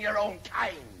 Killing your own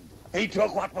kind? He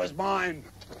took what was mine.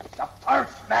 The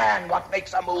first man what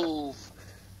makes a move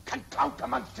can count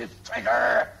amongst his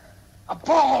trigger a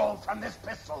ball from this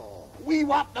pistol. We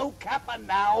want no cap'n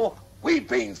now. We've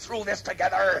been through this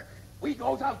together. We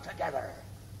goes out together.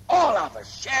 All of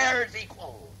us shares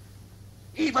equal.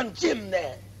 Even Jim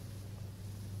there.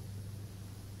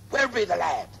 Where be the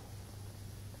lad?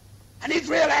 And his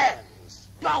real hands.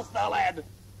 Lost the lad.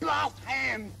 Lost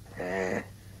hand.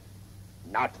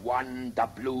 Not one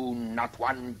doubloon, not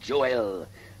one jewel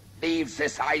leaves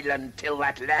this island till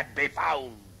that lad be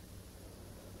found.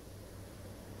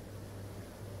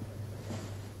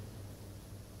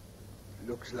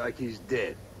 Looks like he's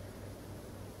dead.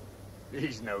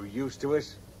 He's no use to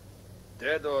us.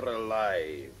 Dead or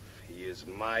alive, he is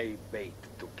my bait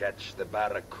to catch the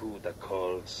barracuda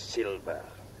called Silver.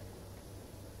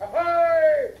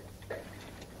 Ahoy!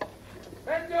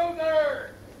 Mendoza!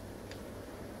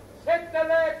 Set the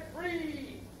lad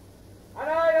free, and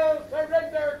I'll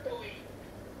surrender to him.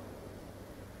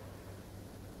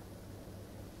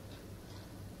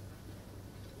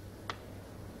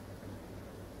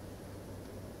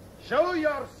 Show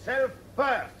yourself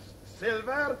first,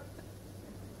 Silver.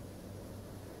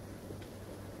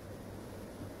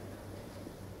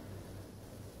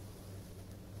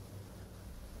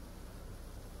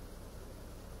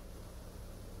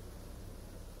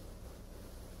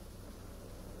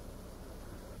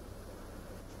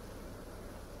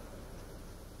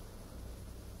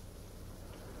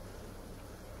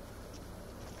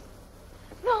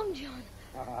 Long John.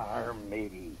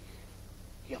 Matey.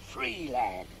 You're free,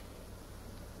 lad.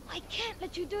 I can't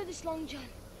let you do this, Long John.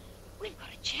 We've got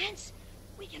a chance.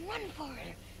 We can run for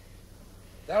it.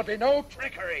 There'll be no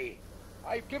trickery.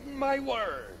 I've given my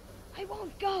word. I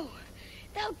won't go.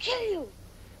 They'll kill you.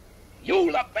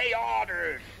 You'll obey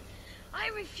orders. I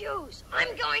refuse.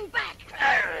 I'm going back.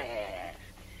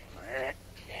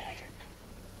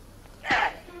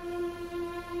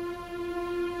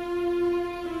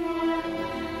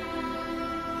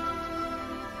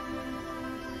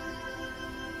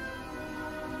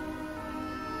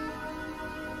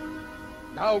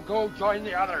 Now go join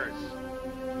the others.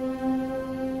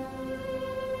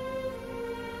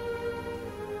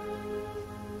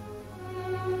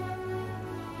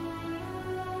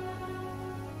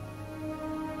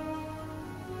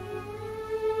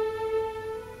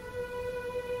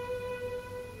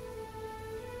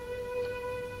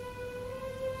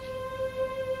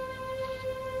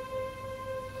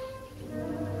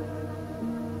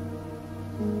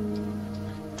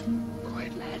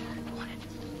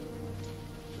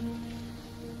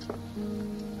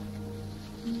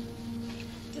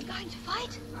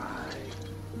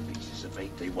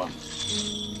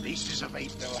 Pieces of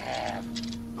eight they'll have,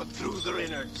 but through their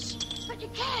innards. But you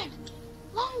can't.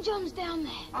 Long John's down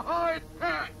there. Ahoy,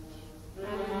 Perch!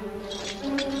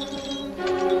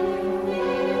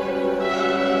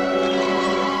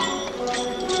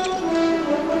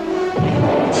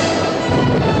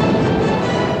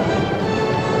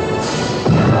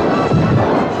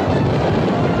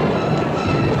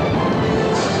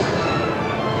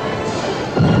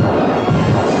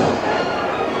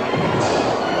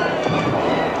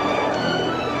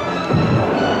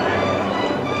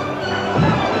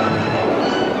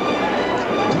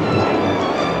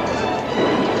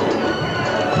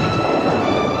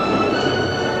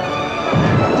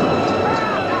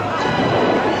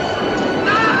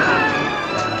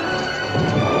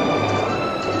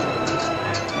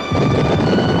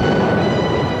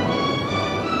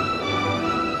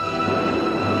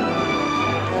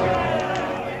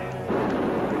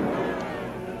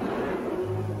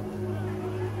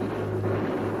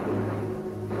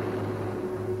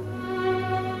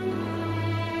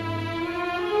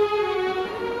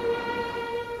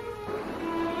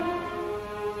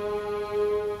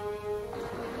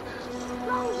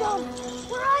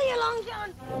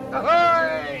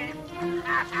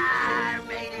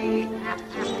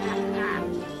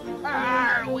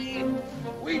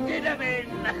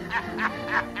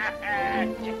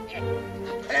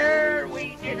 There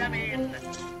we did 'em in.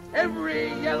 Every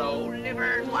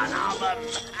yellow-livered one of them.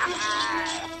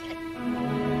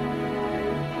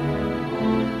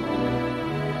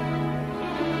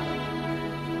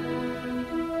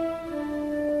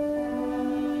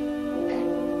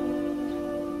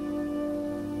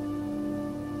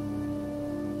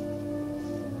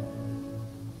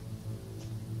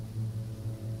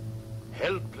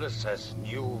 Helpless as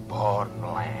newborn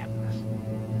lambs.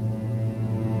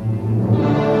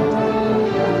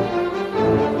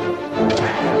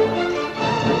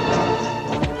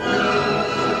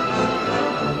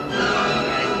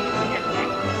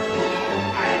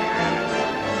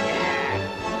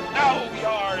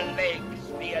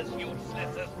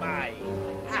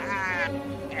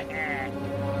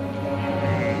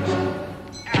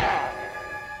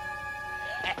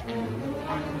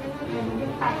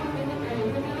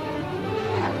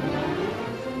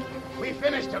 We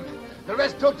finished him. The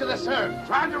rest took to the surf,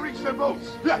 trying to reach their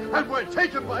boats. Yeah, and were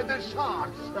taken by the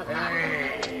sharks.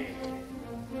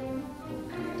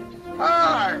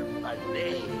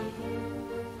 Harmony.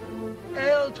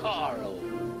 El Toro,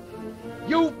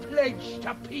 you pledged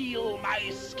to peel my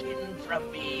skin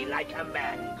from me like a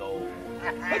mango.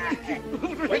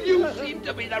 When you seem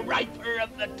to be the riper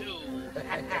of the two.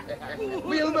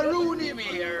 We'll maroon him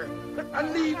here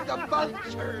and leave the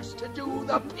vultures to do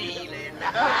the peeling.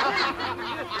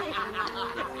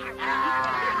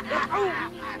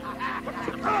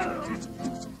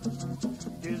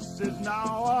 This is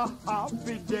now a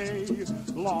happy day.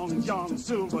 Long John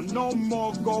Silver no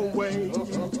more go away.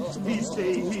 He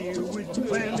stay here with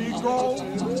plenty gold.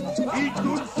 Eat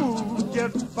good food,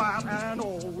 get fat and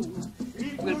old.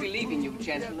 We'll be leaving you,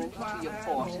 gentlemen, to your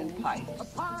port and pipes. A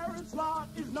pirate's lot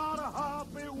is not a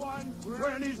happy one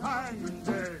when he's hanging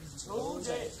dead.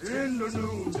 In the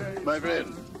noonday. My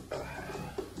friend.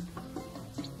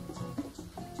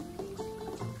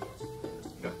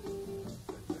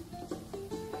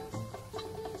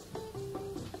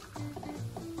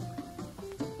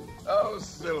 Oh,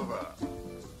 Silver.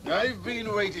 I've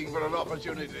been waiting for an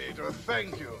opportunity to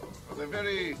thank you for the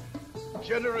very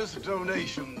generous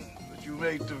donation that you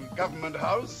made to Government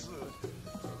House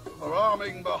for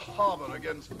arming the harbor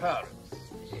against pirates.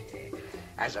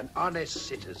 As an honest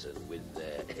citizen with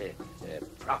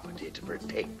property to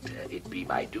protect, it be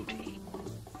my duty.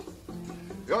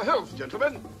 Your health,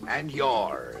 gentlemen. And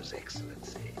yours,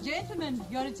 Excellency. Gentlemen,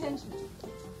 your attention.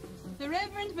 The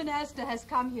Reverend Mendoza has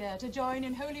come here to join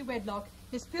in holy wedlock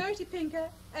His Purity Pinker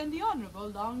and the Honourable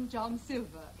Long John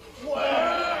Silver. You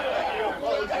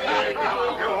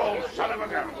old son of a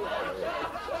gun!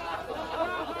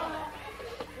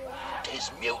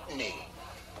 'Tis mutiny.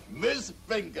 Miss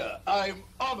Pinker, I'm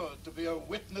honored to be a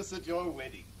witness at your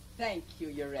wedding. Thank you,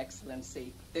 Your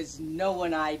Excellency. There's no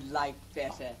one I'd like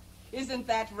better. Isn't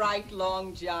that right,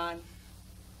 Long John?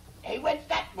 He went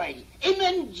that way. Him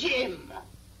and Jim.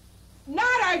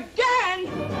 Not again!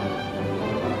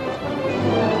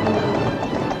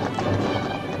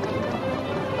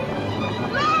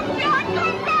 Long John,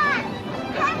 come back!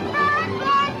 Come back,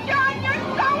 Long John, you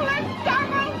soulless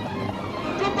devil!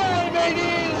 Goodbye,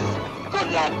 ladies. Good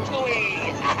luck to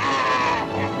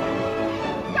ye.